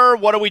together?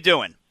 What are we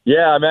doing?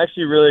 Yeah, I'm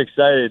actually really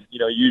excited.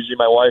 Usually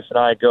my wife and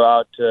I go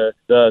out to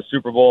the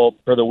Super Bowl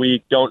for the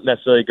week, don't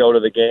necessarily go to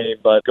the game,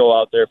 but go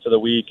out there for the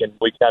week, and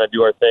we kind of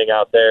do our thing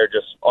out there,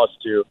 just us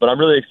two. But I'm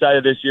really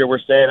excited this year. We're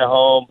staying at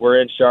home.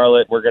 We're in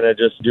Charlotte. We're going to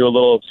just do a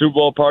little Super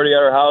Bowl party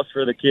at our house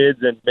for the kids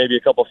and maybe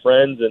a couple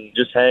friends and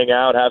just hang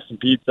out, have some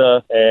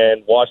pizza,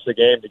 and watch the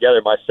game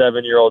together. My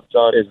 7-year-old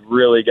son has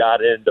really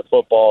got into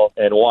football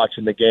and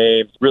watching the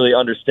game, really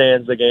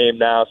understands the game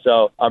now.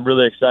 So I'm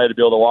really excited to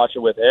be able to watch it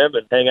with him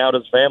and hang out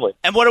as a family.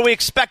 And what are we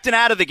expecting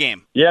out of the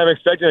game? Yeah, I'm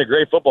expecting a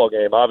great football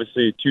game.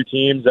 Obviously, two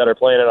teams that are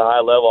playing at a high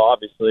level,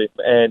 obviously,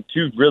 and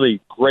two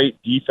really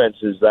great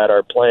defenses that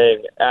are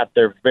playing at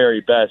their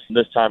very best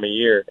this time of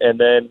year. And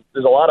then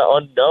there's a lot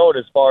of unknown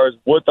as far as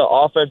what the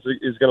offense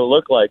is going to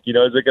look like.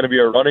 Is it going to be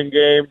a running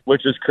game,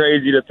 which is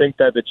crazy to think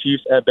that the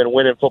Chiefs have been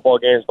winning football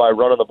games by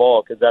running the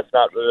ball because that's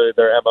not really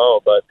their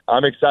MO. But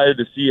I'm excited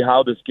to see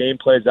how this game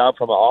plays out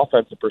from an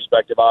offensive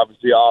perspective.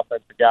 Obviously,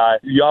 offensive guy.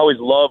 You always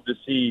love to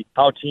see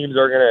how teams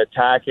are going to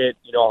attack it,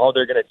 how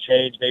they're going to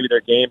change maybe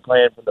their game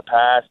plan from the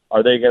past.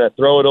 Are they going to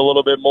throw it a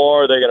little bit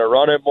more? Are they going to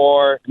run it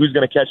more? Who's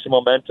going to catch the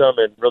momentum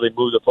and really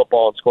move the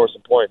football and score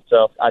some points?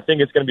 So I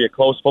think it's going to be a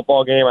close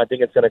football game. I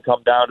think it's going to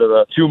come down to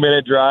the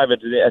 2-minute drive at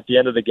the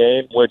end of the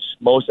game, which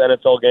most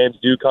NFL games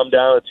do come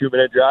down to a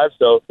 2-minute drive.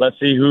 So let's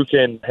see who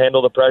can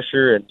handle the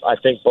pressure. And I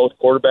think both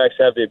quarterbacks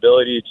have the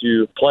ability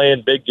to play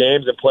in big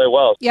games and play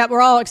well. Yeah,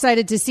 we're all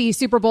excited to see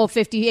Super Bowl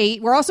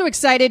 58. We're also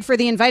excited for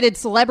the Invited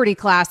Celebrity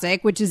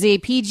Classic, which is a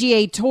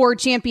PGA Tour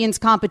Champions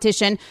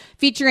competition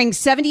featuring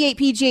 78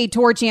 PGA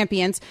Tour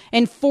champions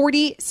and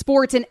 40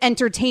 sports and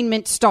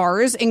entertainment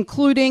stars,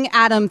 including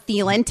Adam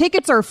Thielen.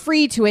 Tickets are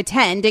free to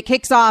attend. It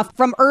kicks off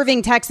from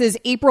Irving, Texas,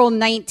 April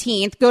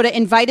 19th. Go to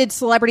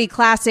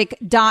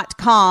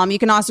invitedcelebrityclassic.com. You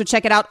can also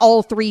check it out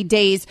all 3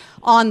 days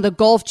on the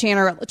Golf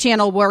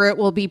channel where it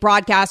will be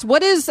broadcast.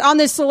 What is on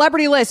this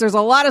celebrity list? There's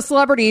a lot of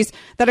celebrities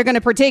that are going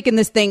to partake in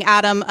this thing,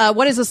 Adam.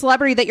 What is a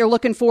celebrity that you're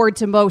looking forward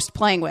to most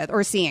playing with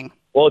or seeing?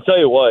 Well, I'll tell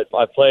you what,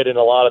 I've played in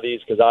a lot of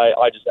these because I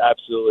just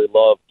absolutely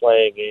love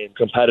playing in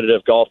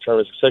competitive golf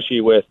tournaments,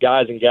 especially with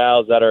guys and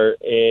gals that are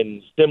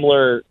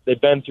they've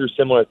been through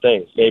similar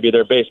things. Maybe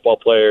they're baseball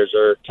players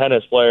or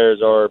tennis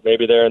players, or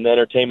maybe they're in the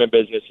entertainment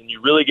business, and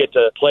you really get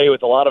to play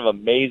with a lot of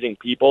amazing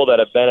people that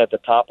have been at the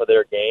top of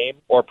their game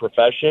or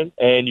profession,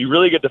 and you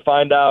really get to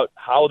find out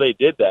how they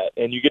did that,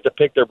 and you get to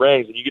pick their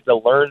brains, and you get to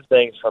learn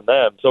things from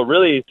them. So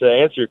really, to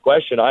answer your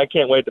question, I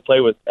can't wait to play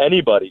with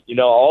anybody.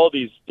 All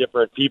these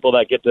different people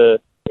that get to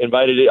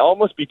invited. It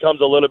almost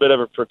becomes a little bit of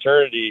a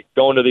fraternity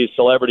going to these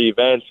celebrity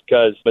events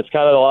because it's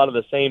kind of a lot of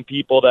the same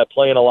people that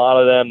play in a lot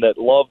of them that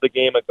love the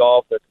game of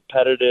golf. They're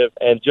competitive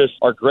and just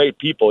are great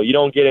people. You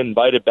don't get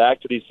invited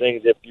back to these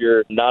things if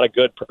you're not a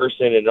good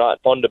person and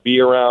not fun to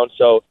be around.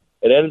 So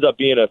it ends up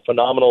being a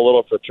phenomenal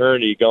little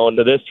fraternity going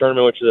to this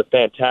tournament, which is a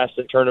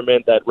fantastic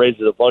tournament that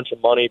raises a bunch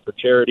of money for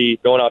charity,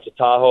 going out to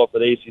Tahoe for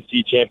the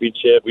ACC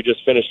championship. We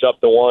just finished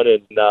up the one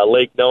in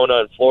Lake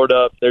Nona in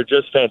Florida. They're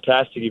just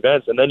fantastic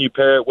events. And then you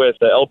pair it with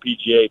the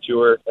LPGA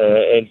Tour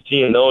and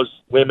seeing those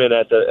women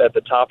at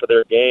the top of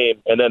their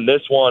game. And then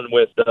this one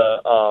with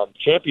the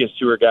Champions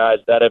Tour guys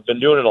that have been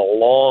doing it a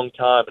long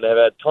time and have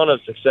had a ton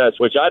of success,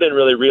 which I didn't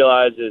really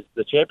realize is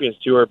the Champions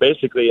Tour,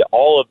 basically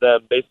all of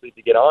them, basically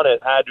to get on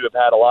it, had to have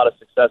had a lot of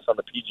success on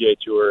the PGA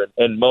Tour,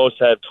 and most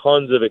have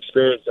tons of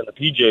experience on the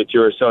PGA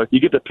Tour. So you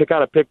get to pick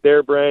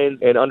their brains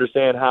and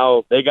understand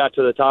how they got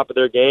to the top of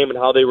their game and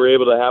how they were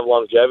able to have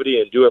longevity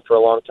and do it for a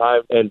long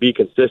time and be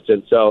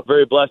consistent. So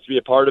very blessed to be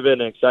a part of it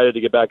and excited to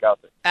get back out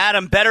there.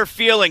 Adam, better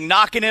feeling,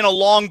 knocking in a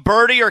long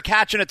birdie or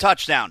catching a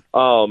touchdown?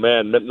 Oh,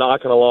 man,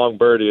 knocking a long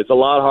birdie. It's a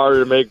lot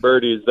harder to make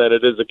birdies than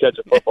it is to catch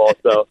a football.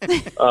 So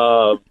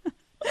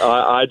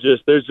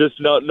there's just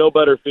no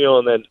better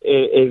feeling than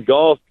in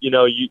golf.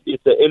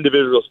 It's an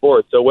individual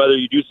sport. So whether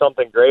you do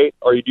something great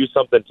or you do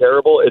something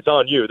terrible, it's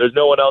on you. There's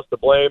no one else to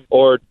blame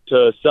or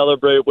to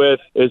celebrate with.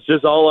 It's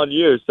just all on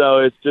you. So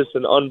it's just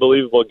an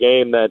unbelievable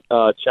game that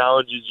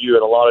challenges you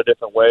in a lot of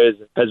different ways.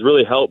 It has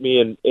really helped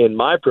me in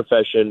my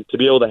profession to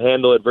be able to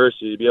handle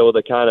adversity, to be able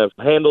to kind of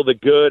handle the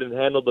good and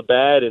handle the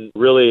bad, and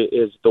really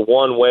is the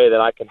one way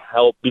that I can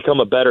help become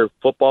a better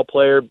football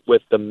player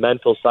with the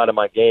mental side of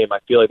my game. I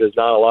feel like there's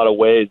not a lot of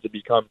ways to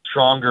become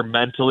stronger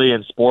mentally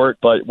in sport,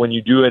 but when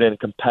you do it in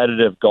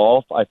competitive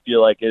golf, I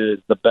feel like it is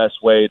the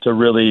best way to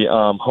really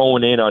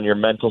hone in on your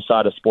mental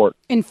side of sport.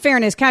 In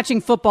fairness,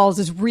 catching footballs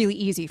is really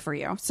easy for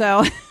you.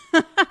 So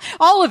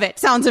all of it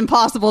sounds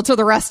impossible to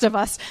the rest of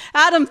us.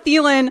 Adam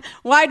Thielen,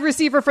 wide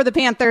receiver for the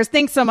Panthers.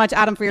 Thanks so much,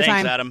 Adam, for your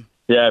time. Thanks, Adam.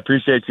 Yeah, I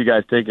appreciate you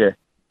guys. Take care.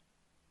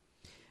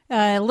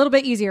 A little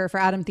bit easier for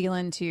Adam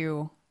Thielen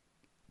to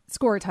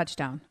score a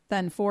touchdown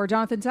than for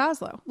Jonathan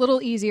Saslow. A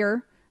little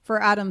easier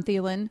for Adam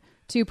Thielen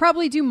to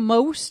probably do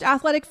most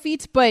athletic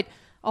feats, but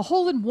a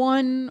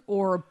hole-in-one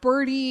or a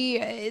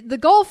birdie, the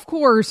golf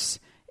course,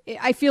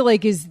 I feel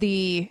like it's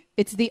the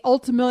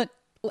ultimate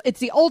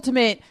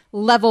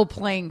level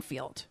playing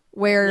field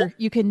where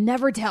you can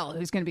never tell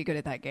who's going to be good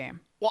at that game.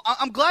 Well,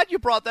 I'm glad you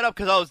brought that up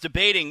because I was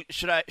debating,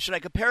 should I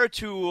compare it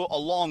to a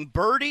long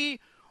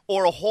birdie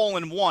or a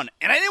hole-in-one.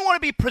 And I didn't want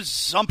to be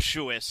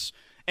presumptuous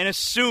and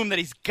assume that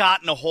he's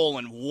gotten a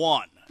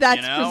hole-in-one.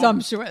 That's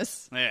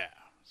presumptuous. Yeah.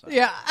 So.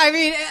 Yeah, I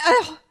mean,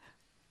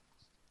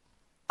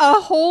 a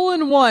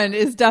hole-in-one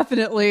is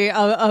definitely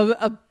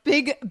a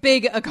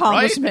big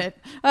accomplishment.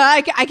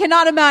 Right? I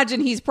cannot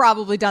imagine he's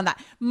probably done that.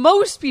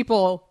 Most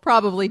people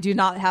probably do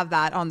not have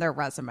that on their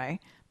resume.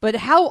 But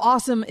how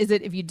awesome is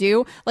it if you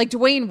do? Like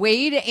Dwayne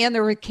Wade, and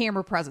there were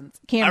camera presence.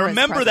 I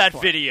remember that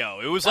video.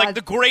 It was like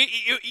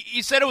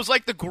he said it was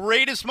like the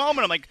greatest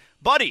moment. I'm like,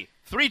 buddy,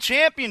 3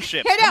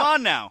 championships. Come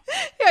on now.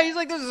 Yeah, he's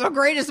like, this is the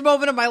greatest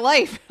moment of my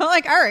life. I'm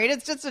like, all right,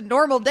 it's just a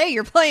normal day.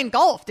 You're playing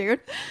golf,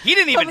 dude. He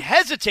didn't even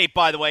hesitate,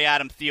 by the way,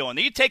 Adam Thielen.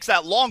 He takes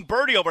that long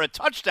birdie over a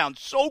touchdown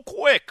so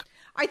quick.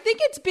 I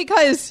think it's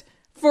because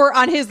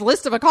on his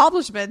list of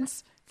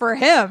accomplishments, for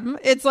him,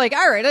 it's like,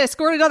 all right, I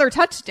scored another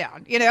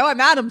touchdown.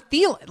 I'm Adam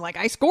Thielen. Like,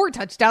 I score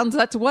touchdowns.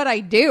 That's what I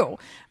do.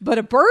 But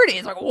a birdie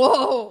is like,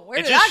 whoa,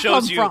 where did that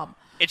come from?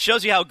 It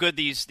shows you how good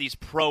these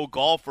pro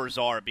golfers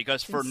are,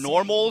 because for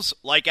normals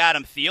like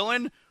Adam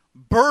Thielen,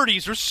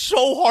 birdies are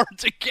so hard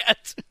to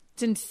get.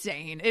 It's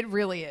insane. It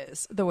really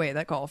is the way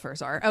that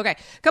golfers are. Okay,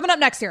 coming up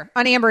next here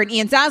on Amber and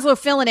Ian. Zaslow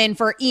filling in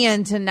for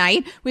Ian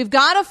tonight. We've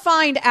got to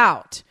find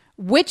out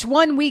which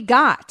one we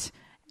got.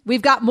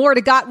 We've got more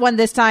to Got One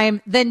this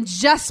time than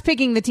just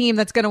picking the team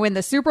that's going to win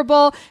the Super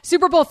Bowl.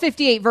 Super Bowl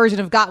 58 version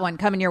of Got One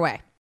coming your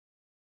way.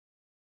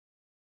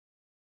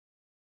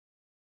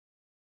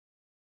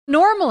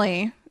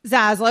 Normally,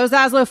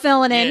 Zaslow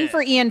filling in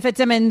for Ian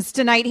Fitzsimmons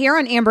tonight here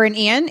on Amber and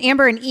Ian.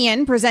 Amber and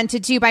Ian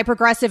presented to you by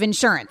Progressive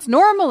Insurance.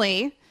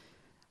 Normally,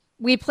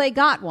 we play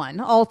Got One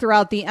all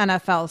throughout the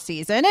NFL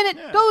season, and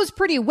it goes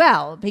pretty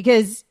well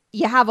because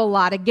you have a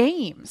lot of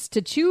games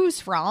to choose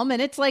from, and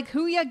it's like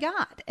who you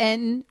got.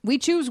 And we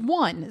choose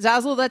one.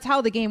 Zaslow, that's how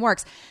the game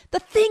works. The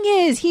thing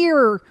is, here,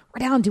 we're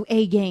down to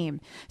a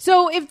game.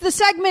 So if the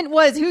segment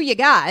was who you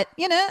got,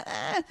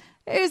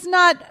 there's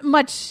not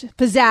much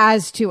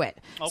pizzazz to it.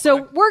 Okay.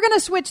 So we're going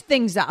to switch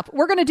things up.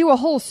 We're going to do a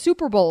whole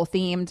Super Bowl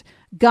themed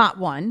Got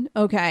One,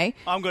 okay?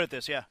 I'm good at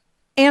this, yeah.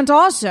 And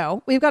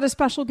also, we've got a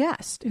special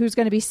guest who's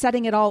going to be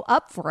setting it all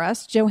up for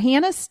us.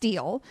 Johanna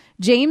Steele,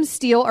 James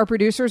Steele, our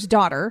producer's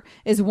daughter,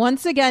 is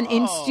once again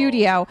in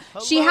studio.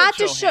 Hello,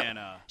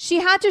 She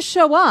had to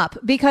show up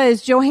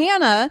because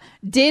Johanna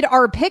did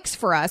our picks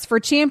for us for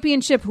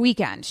championship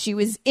weekend. She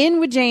was in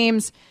with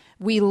James.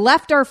 We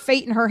left our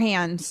fate in her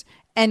hands,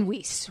 and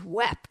we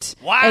swept.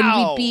 Wow. And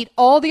we beat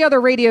all the other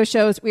radio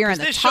shows. We are in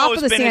the top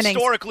of the standings. This show has been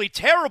historically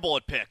terrible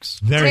at picks.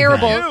 Very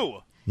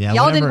terrible. Yeah,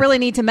 y'all didn't really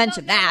need to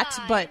mention that,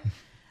 but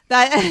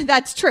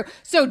that's true.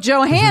 So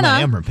Johanna,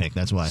 my Amber pick.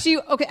 That's why.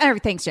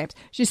 Thanks, James.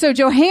 So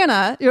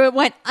Johanna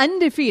went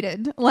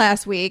undefeated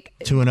last week.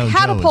 2-0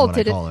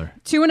 catapulted Joe is what I call her.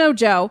 2-0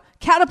 Joe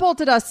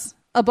catapulted us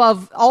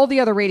above all the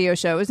other radio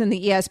shows in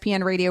the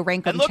ESPN Radio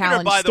Rankin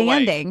Challenge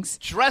standings.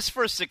 Way, dress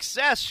for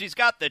success. She's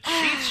got the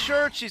Chiefs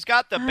shirt. She's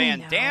got the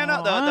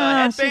bandana, the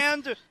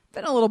headband.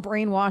 Been a little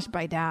brainwashed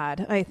by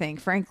Dad, I think,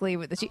 frankly,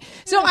 with the Chiefs.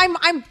 So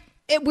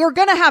we're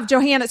going to have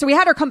Johanna. So we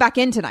had her come back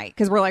in tonight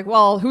because we're like,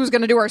 well, who's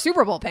going to do our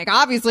Super Bowl pick?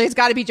 Obviously, it's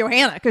got to be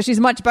Johanna because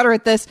she's much better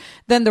at this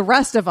than the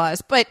rest of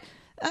us. But,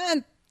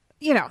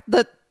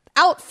 the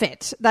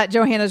outfit that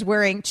Johanna's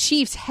wearing,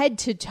 Chiefs head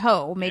to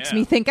toe, makes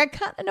me think I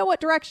kind of know what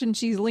direction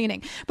she's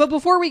leaning. But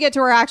before we get to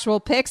our actual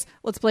picks,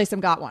 let's play some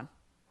Got One.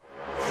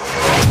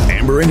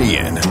 Amber and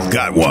Ian,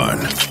 Got One.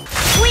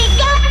 We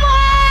got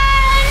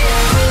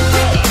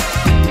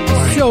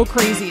one! So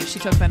crazy if she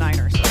took the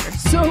Niners.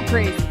 So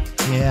crazy.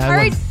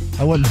 Yeah,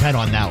 I wouldn't bet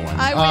on that one.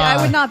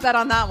 I would not bet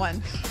on that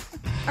one.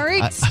 All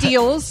right,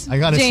 Steels,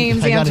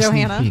 James, and Johanna. I got a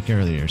sneak peek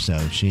earlier, so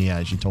she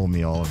told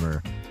me all of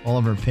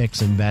her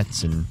picks and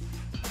bets, and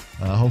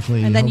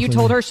hopefully. And then you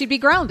told her she'd be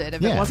grounded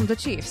if it wasn't the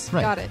Chiefs.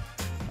 Right. Got it.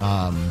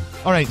 All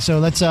right, so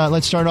let's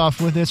start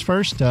off with this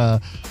first.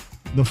 The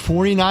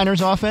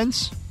 49ers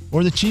offense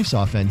or the Chiefs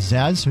offense?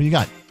 Zaz, who you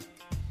got?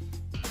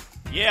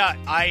 Yeah,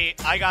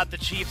 I got the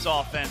Chiefs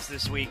offense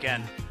this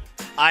weekend.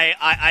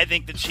 I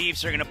think the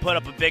Chiefs are going to put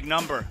up a big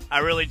number. I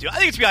really do. I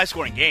think it's going to be a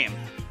high-scoring game,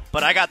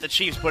 but I got the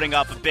Chiefs putting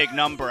up a big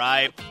number.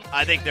 I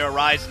think they're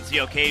rising to the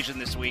occasion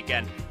this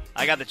weekend.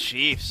 I got the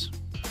Chiefs.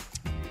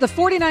 The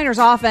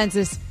 49ers offense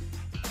is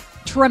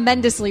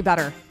tremendously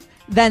better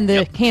than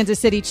the Kansas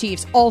City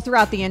Chiefs all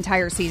throughout the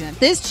entire season.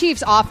 This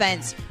Chiefs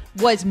offense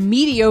was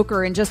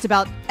mediocre in just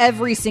about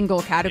every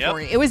single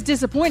category. It was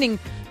disappointing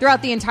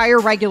throughout the entire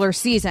regular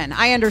season.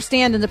 I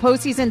understand in the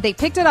postseason they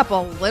picked it up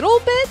a little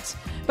bit,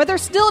 but they're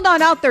still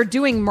not out there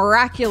doing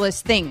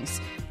miraculous things.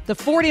 The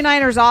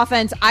 49ers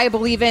offense, I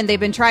believe in. They've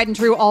been tried and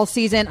true all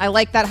season. I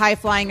like that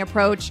high-flying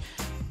approach.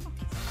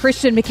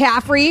 Christian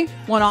McCaffrey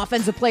won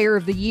Offensive Player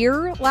of the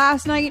Year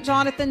last night,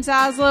 Jonathan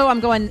Zaslow.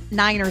 I'm going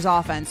Niners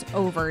offense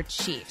over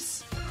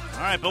Chiefs. All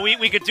right, but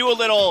we could do a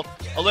little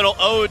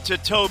ode to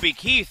Toby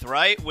Keith,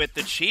 right, with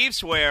the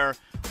Chiefs, where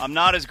I'm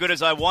not as good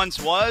as I once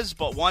was,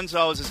 but once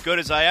I was as good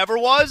as I ever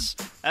was.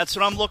 That's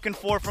what I'm looking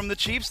for from the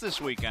Chiefs this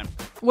weekend.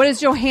 What is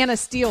Johanna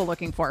Steele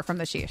looking for from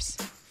the Chiefs?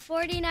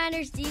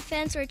 49ers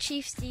defense or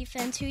Chiefs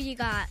defense? Who you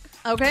got?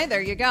 Okay,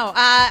 there you go.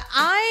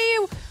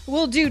 I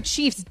will do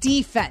Chiefs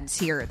defense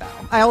here, though.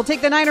 I will take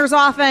the Niners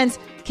offense.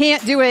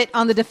 Can't do it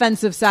on the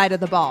defensive side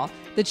of the ball.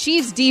 The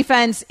Chiefs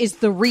defense is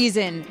the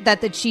reason that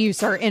the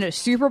Chiefs are in a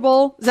Super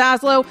Bowl,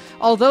 Zaslow.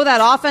 Although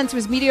that offense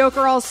was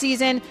mediocre all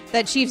season,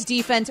 that Chiefs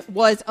defense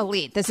was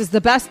elite. This is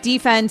the best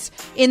defense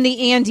in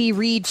the Andy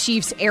Reid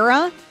Chiefs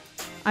era.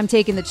 I'm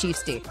taking the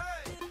Chiefs D.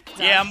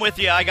 Yeah, I'm with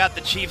you. I got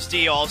the Chiefs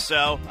D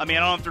also. I mean,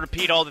 I don't have to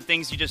repeat all the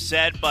things you just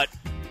said, but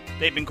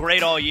they've been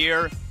great all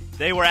year.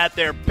 They were at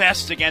their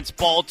best against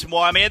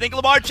Baltimore. I mean, I think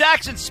Lamar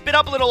Jackson spit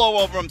up a little all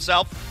over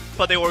himself,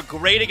 but they were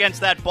great against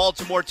that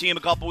Baltimore team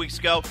a couple weeks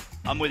ago.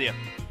 I'm with you.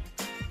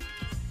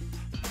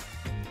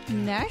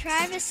 Next.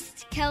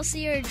 Travis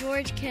Kelce or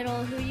George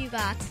Kittle? Who you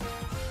got?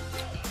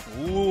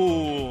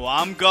 Ooh,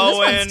 I'm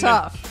going. This one's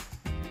tough.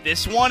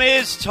 This one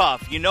is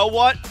tough. You know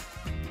what?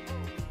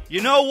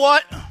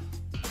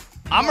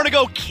 I'm going to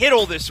go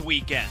Kittle this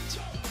weekend.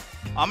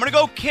 I'm going to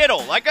go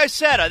Kittle. Like I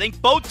said, I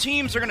think both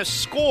teams are going to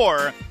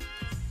score.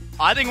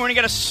 I think we're going to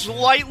get a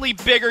slightly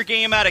bigger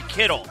game out of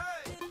Kittle.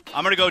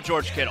 I'm going to go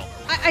George Kittle.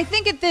 I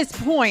think at this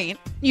point,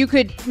 you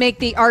could make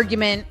the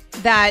argument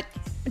that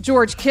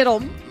George Kittle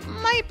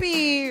might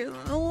be a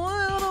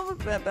little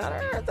bit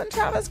better than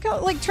Travis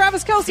Kelce. Like,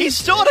 Travis Kelce. He's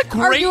still had a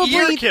great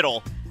year,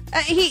 Kittle.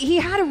 He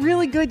had a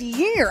really good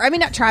year. I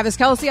mean, not Travis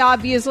Kelce,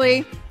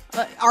 obviously.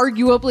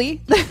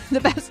 Arguably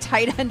the best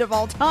tight end of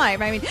all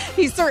time. I mean,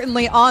 he's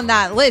certainly on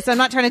that list. I'm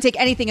not trying to take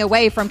anything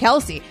away from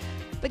Kelce.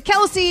 But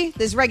Kelce,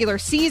 this regular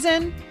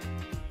season,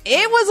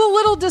 it was a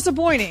little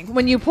disappointing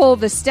when you pull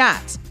the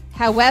stats.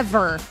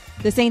 However,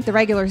 this ain't the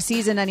regular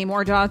season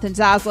anymore, Jonathan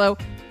Zaslow.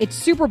 It's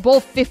Super Bowl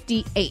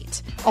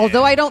 58.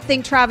 Although I don't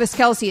think Travis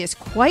Kelce is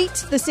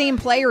quite the same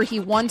player he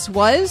once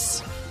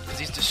was. Because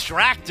he's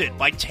distracted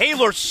by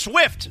Taylor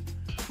Swift.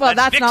 Well,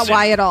 that's not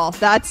why at all.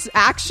 That's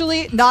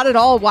actually not at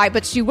all why,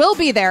 but she will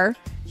be there.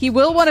 He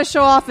will want to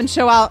show off and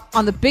show out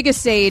on the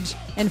biggest stage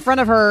in front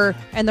of her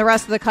and the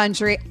rest of the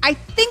country. I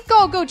think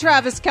I'll go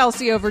Travis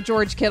Kelce over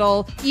George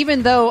Kittle,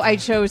 even though I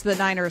chose the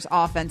Niners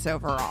offense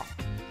overall.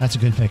 That's a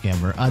good pick,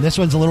 Amber. This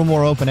one's a little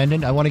more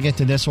open-ended. I want to get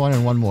to this one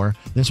and one more.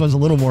 This one's a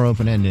little more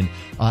open-ended.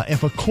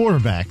 If a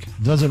quarterback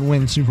doesn't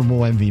win Super Bowl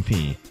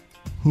MVP,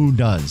 who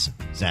does,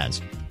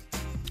 Zaz?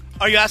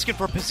 Are you asking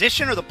for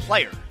position or the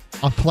player?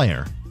 A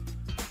player.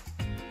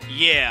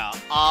 Yeah,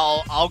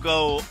 I'll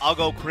go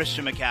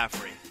Christian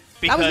McCaffrey.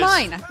 Because, that was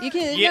mine. You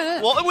can.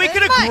 Yeah, well, we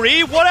can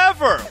agree.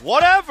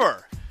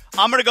 Whatever.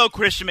 I'm going to go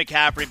Christian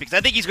McCaffrey because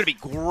I think he's going to be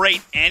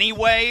great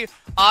anyway.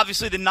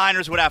 Obviously, the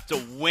Niners would have to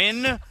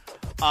win.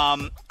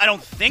 I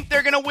don't think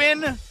they're going to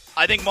win.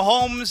 I think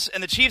Mahomes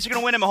and the Chiefs are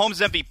going to win and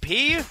Mahomes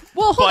MVP.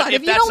 Well, hold on.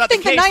 If you don't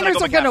think the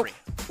Niners are going to...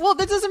 Well,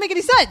 that doesn't make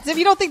any sense. If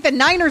you don't think the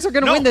Niners are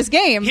going to win this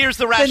game... Here's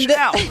the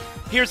rationale.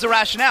 Here's the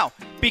rationale.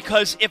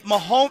 Because if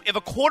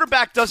a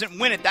quarterback doesn't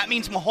win it, that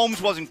means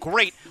Mahomes wasn't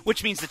great,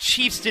 which means the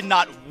Chiefs did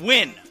not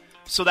win.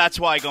 So that's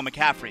why I go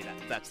McCaffrey then,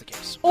 if that's the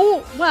case.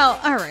 Oh, well,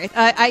 all right.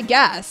 I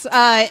guess.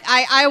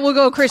 I will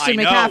go Christian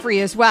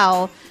McCaffrey as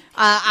well.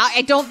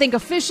 I don't think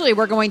officially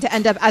we're going to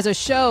end up as a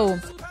show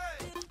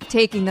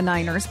taking the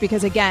Niners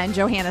because, again,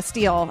 Johanna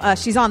Steele,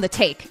 she's on the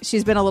take.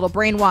 She's been a little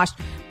brainwashed.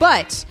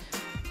 But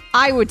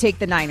I would take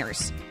the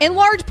Niners. In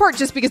large part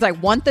just because I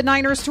want the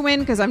Niners to win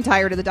because I'm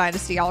tired of the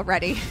dynasty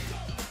already.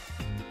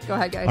 Go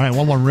ahead, guys. All right,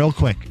 one more real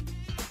quick.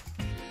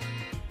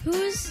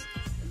 Who's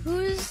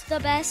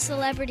the best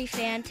celebrity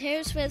fan?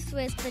 Taylor Swift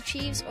with the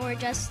Chiefs or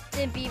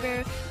Justin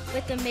Bieber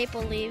with the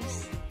Maple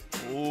Leafs?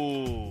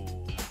 Ooh.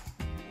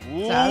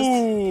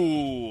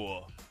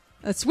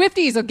 The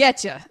Swifties will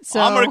get you. So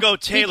I'm going to go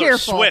Taylor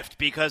Swift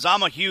because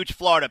I'm a huge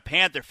Florida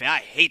Panther fan. I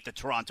hate the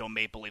Toronto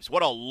Maple Leafs.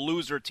 What a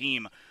loser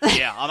team.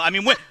 Yeah, I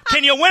mean,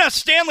 can you win a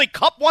Stanley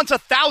Cup once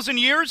 1,000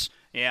 years?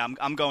 Yeah,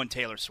 I'm going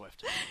Taylor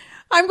Swift.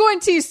 I'm going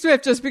T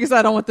Swift just because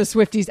I don't want the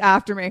Swifties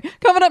after me.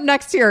 Coming up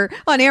next here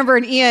on Amber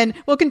and Ian,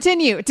 we'll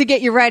continue to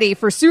get you ready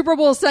for Super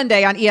Bowl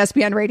Sunday on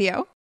ESPN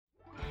Radio.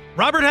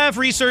 Robert Half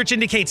research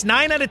indicates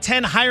 9 out of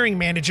 10 hiring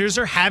managers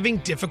are having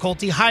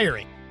difficulty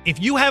hiring.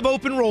 If you have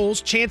open roles,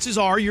 chances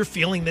are you're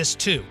feeling this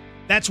too.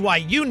 That's why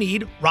you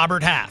need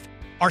Robert Half.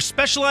 Our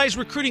specialized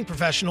recruiting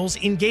professionals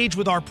engage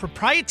with our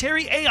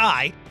proprietary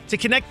AI to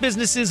connect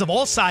businesses of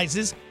all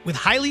sizes with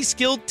highly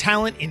skilled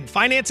talent in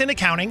finance and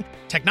accounting,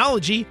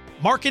 technology,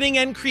 marketing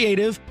and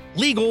creative,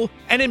 legal,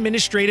 and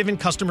administrative and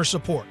customer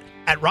support.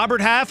 At Robert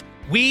Half,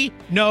 we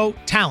know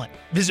talent.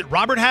 Visit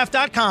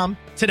roberthalf.com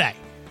today.